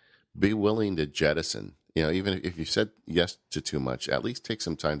thing, be willing to jettison. Even if you said yes to too much, at least take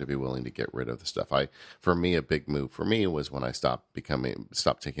some time to be willing to get rid of the stuff. For me, a big move for me was when I stopped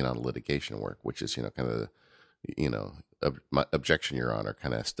taking on litigation work, which is, kind of, objection, Your Honor,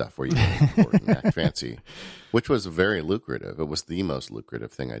 kind of stuff where you and act fancy, which was very lucrative. It was the most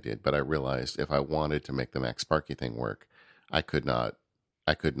lucrative thing I did. But I realized if I wanted to make the Mac Sparky thing work, I could not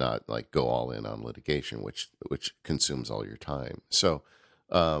like go all in on litigation, which consumes all your time. So,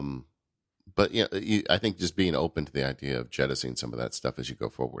 but I think just being open to the idea of jettisoning some of that stuff as you go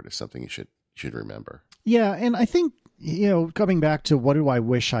forward is something you should remember. Yeah, and I think, coming back to what do I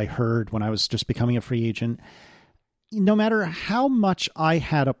wish I heard when I was just becoming a free agent, no matter how much I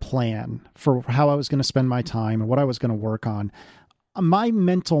had a plan for how I was going to spend my time and what I was going to work on, my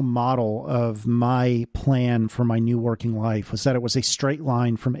mental model of my plan for my new working life was that it was a straight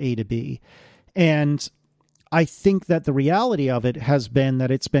line from A to B. And I think that the reality of it has been that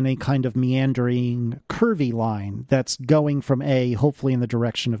it's been a kind of meandering, curvy line that's going from A, hopefully in the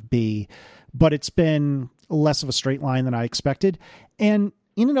direction of B, but it's been less of a straight line than I expected. And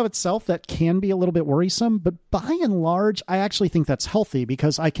in and of itself, that can be a little bit worrisome, but by and large, I actually think that's healthy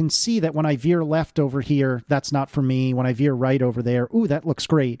because I can see that when I veer left over here, that's not for me. When I veer right over there, ooh, that looks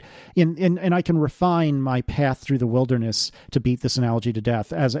great. And I can refine my path through the wilderness, to beat this analogy to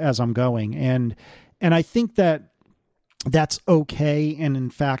death, as I'm going. And I think that that's okay, and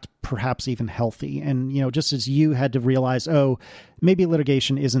in fact, perhaps even healthy. And, just as you had to realize, maybe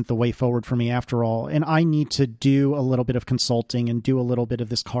litigation isn't the way forward for me after all, and I need to do a little bit of consulting and do a little bit of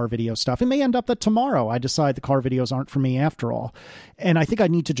this car video stuff. It may end up that tomorrow I decide the car videos aren't for me after all. And I think I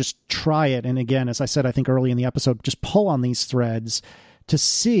need to just try it. And again, as I said, I think early in the episode, just pull on these threads to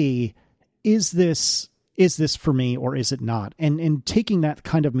see, is this for me or is it not? And taking that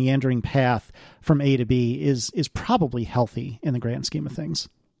kind of meandering path from A to B is probably healthy in the grand scheme of things.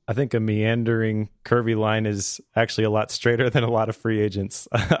 I think a meandering, curvy line is actually a lot straighter than a lot of free agents.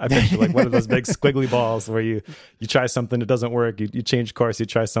 I picture like one of those big squiggly balls where you try something, it doesn't work, you change course, you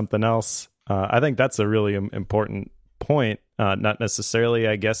try something else. I think that's a really important point, not necessarily,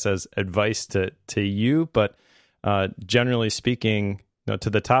 I guess, as advice to you, but generally speaking, to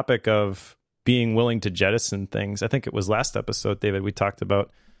the topic of being willing to jettison things. I think it was last episode, David, we talked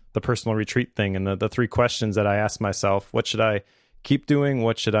about the personal retreat thing and the three questions that I asked myself. What should I keep doing?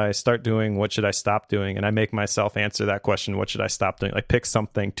 What should I start doing? What should I stop doing? And I make myself answer that question. What should I stop doing? Like pick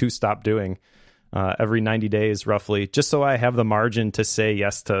something to stop doing every 90 days, roughly, just so I have the margin to say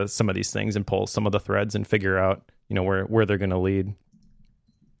yes to some of these things and pull some of the threads and figure out, where they're going to lead.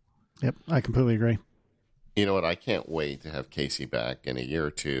 Yep. I completely agree. You know what? I can't wait to have Casey back in a year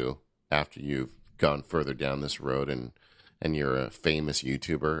or two after you've gone further down this road and you're a famous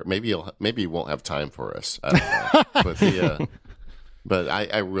YouTuber. Maybe you won't have time for us. I don't know. But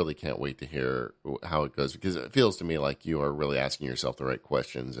I really can't wait to hear how it goes, because it feels to me like you are really asking yourself the right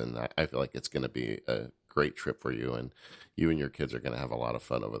questions, and I feel like it's going to be a great trip for you, and you and your kids are going to have a lot of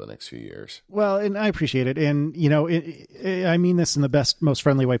fun over the next few years. Well, and I appreciate it. And, I mean this in the best, most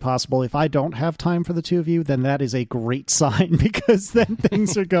friendly way possible. If I don't have time for the two of you, then that is a great sign, because then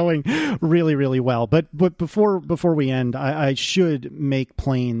things are going really, really well. But before we end, I should make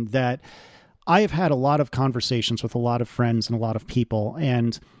plain that I have had a lot of conversations with a lot of friends and a lot of people,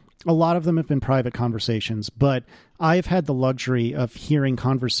 and a lot of them have been private conversations, but I've had the luxury of hearing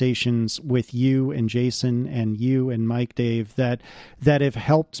conversations with you and Jason and you and Mike, Dave, that have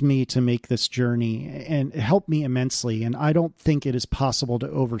helped me to make this journey and helped me immensely. And I don't think it is possible to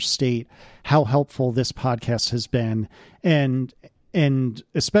overstate how helpful this podcast has been. And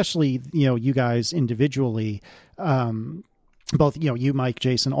especially, you guys individually, both, you, Mike,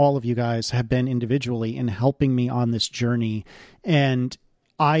 Jason, all of you guys have been individually in helping me on this journey. And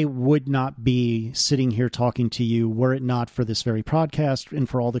I would not be sitting here talking to you were it not for this very podcast and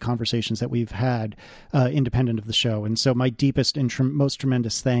for all the conversations that we've had independent of the show. And so my deepest and most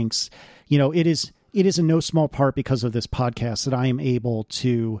tremendous thanks. It is in no small part because of this podcast that I am able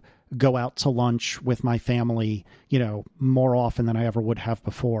to go out to lunch with my family, more often than I ever would have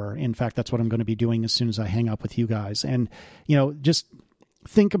before. In fact, that's what I'm going to be doing as soon as I hang up with you guys. And, just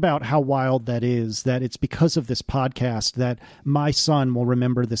think about how wild that is, that it's because of this podcast that my son will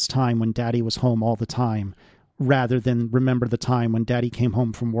remember this time when Daddy was home all the time, rather than remember the time when Daddy came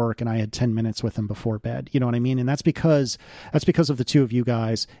home from work and I had 10 minutes with him before bed. You know what I mean? And that's because of the two of you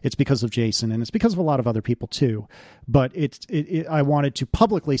guys. It's because of Jason, and it's because of a lot of other people too. But I wanted to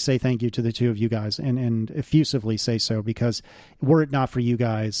publicly say thank you to the two of you guys and effusively say so, because were it not for you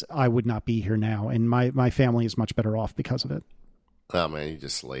guys, I would not be here now. And my family is much better off because of it. Oh, man, you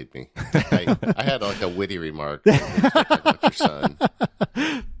just slayed me. I had like a witty remark with your son.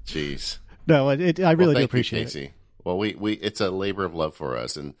 Jeez. No, I really do appreciate Casey. Well, we it's a labor of love for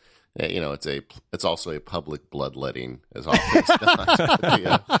us, and it's also a public bloodletting as often as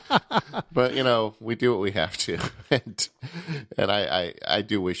not. But we do what we have to, and I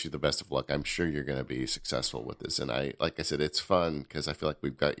do wish you the best of luck. I'm sure you're going to be successful with this, and like I said, it's fun because I feel like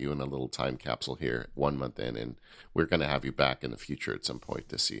we've got you in a little time capsule here, 1 month in, and we're going to have you back in the future at some point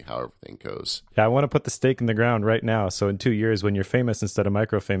to see how everything goes. Yeah, I want to put the stake in the ground right now. So in 2 years, when you're famous instead of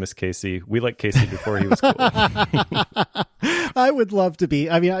micro famous, Casey, we liked Casey before he was cool. I would love to be.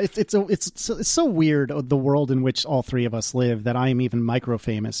 I mean, it's so weird, the world in which all three of us live, that I am even micro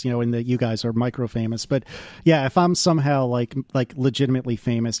famous, and that you guys are micro famous. But yeah, if I'm somehow like legitimately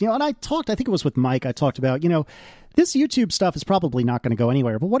famous, and I think it was with Mike, I talked about, this YouTube stuff is probably not going to go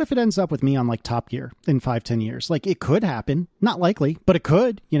anywhere. But what if it ends up with me on like Top Gear in 5-10 years? Like, it could happen. Not likely, but it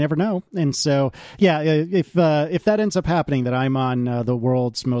could. You never know. And so, yeah, if that ends up happening, that I'm on the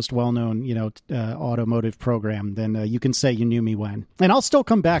world's most well-known, automotive program, then you can say you knew me when. And I'll still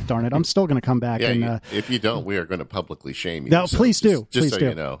come back, darn it. I'm still going to come back. Yeah, and if you don't, we are going to publicly shame you. No, so please do. Just please so do.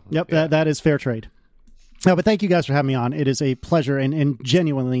 You know. Yep, yeah. that is fair trade. No, but thank you guys for having me on. It is a pleasure, and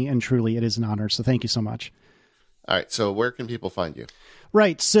genuinely and truly, it is an honor. So thank you so much. All right, so where can people find you?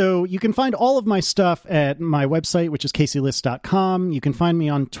 Right, so you can find all of my stuff at my website, which is CaseyLiss.com. You can find me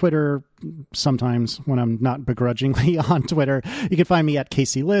on Twitter sometimes when I'm not begrudgingly on Twitter. You can find me at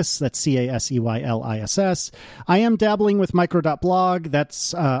Casey Liss, that's CaseyLiss. I am dabbling with micro.blog.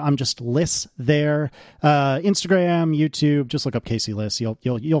 That's I'm just Liss there. Instagram, YouTube, just look up Casey Liss.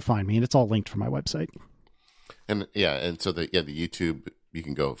 You'll find me, and it's all linked from my website. And so the YouTube, you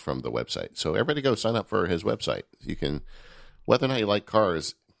can go from the website. So everybody go sign up for his website. You can, whether or not you like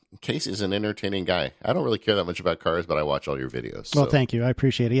cars, Casey's an entertaining guy. I don't really care that much about cars, but I watch all your videos. Well, thank you. I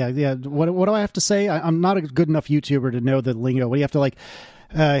appreciate it. Yeah. What do I have to say? I'm not a good enough YouTuber to know the lingo. What do you have to like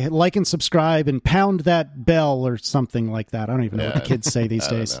and subscribe and pound that bell or something like that? I don't even know what the kids say these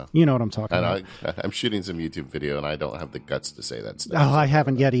days. You know what I'm talking about. I'm shooting some YouTube video, and I don't have the guts to say that stuff. Oh, I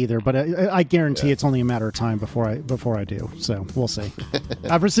haven't yet either, but I guarantee it's only a matter of time before I do. So we'll see.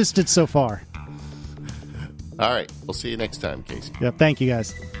 I've resisted so far. All right. We'll see you next time, Casey. Yep. Thank you,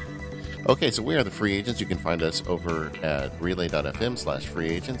 guys. Okay, so we are the Free Agents. You can find us over at relay.fm/free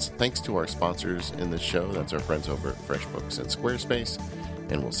agents. Thanks to our sponsors in this show. That's our friends over at FreshBooks and Squarespace.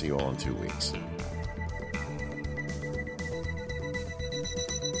 And we'll see you all in 2 weeks.